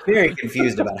very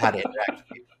confused about how to interact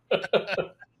with people.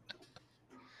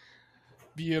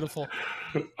 Beautiful.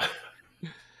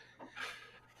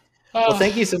 Well,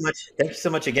 thank you so much. Thank you so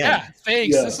much again. Yeah,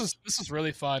 thanks. Yeah. This is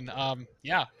really fun.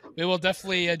 Yeah, we will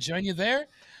definitely join you there.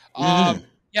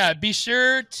 Yeah, be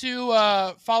sure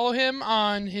to follow him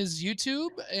on his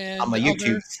YouTube and on my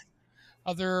YouTube.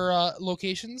 Other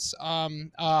locations.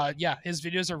 Yeah, his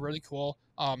videos are really cool.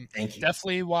 Thank you.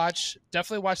 Definitely watch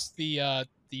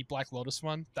the Black Lotus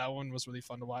one. That one was really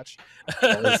fun to watch.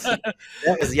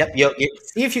 That was yep.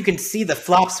 See if you can see the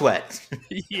flop sweat.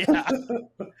 Yeah,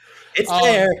 it's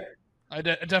there. I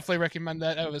definitely recommend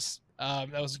that. That was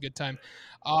a good time.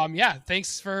 Yeah,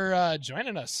 thanks for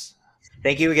joining us.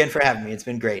 Thank you again for having me. It's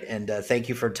been great, and thank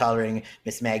you for tolerating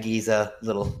Miss Maggie's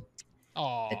little.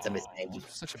 Oh, it's a Miss Maggie,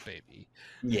 such a baby.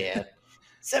 Yeah,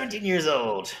 17 years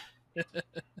old.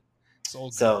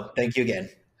 So thank you again.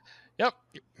 Yep.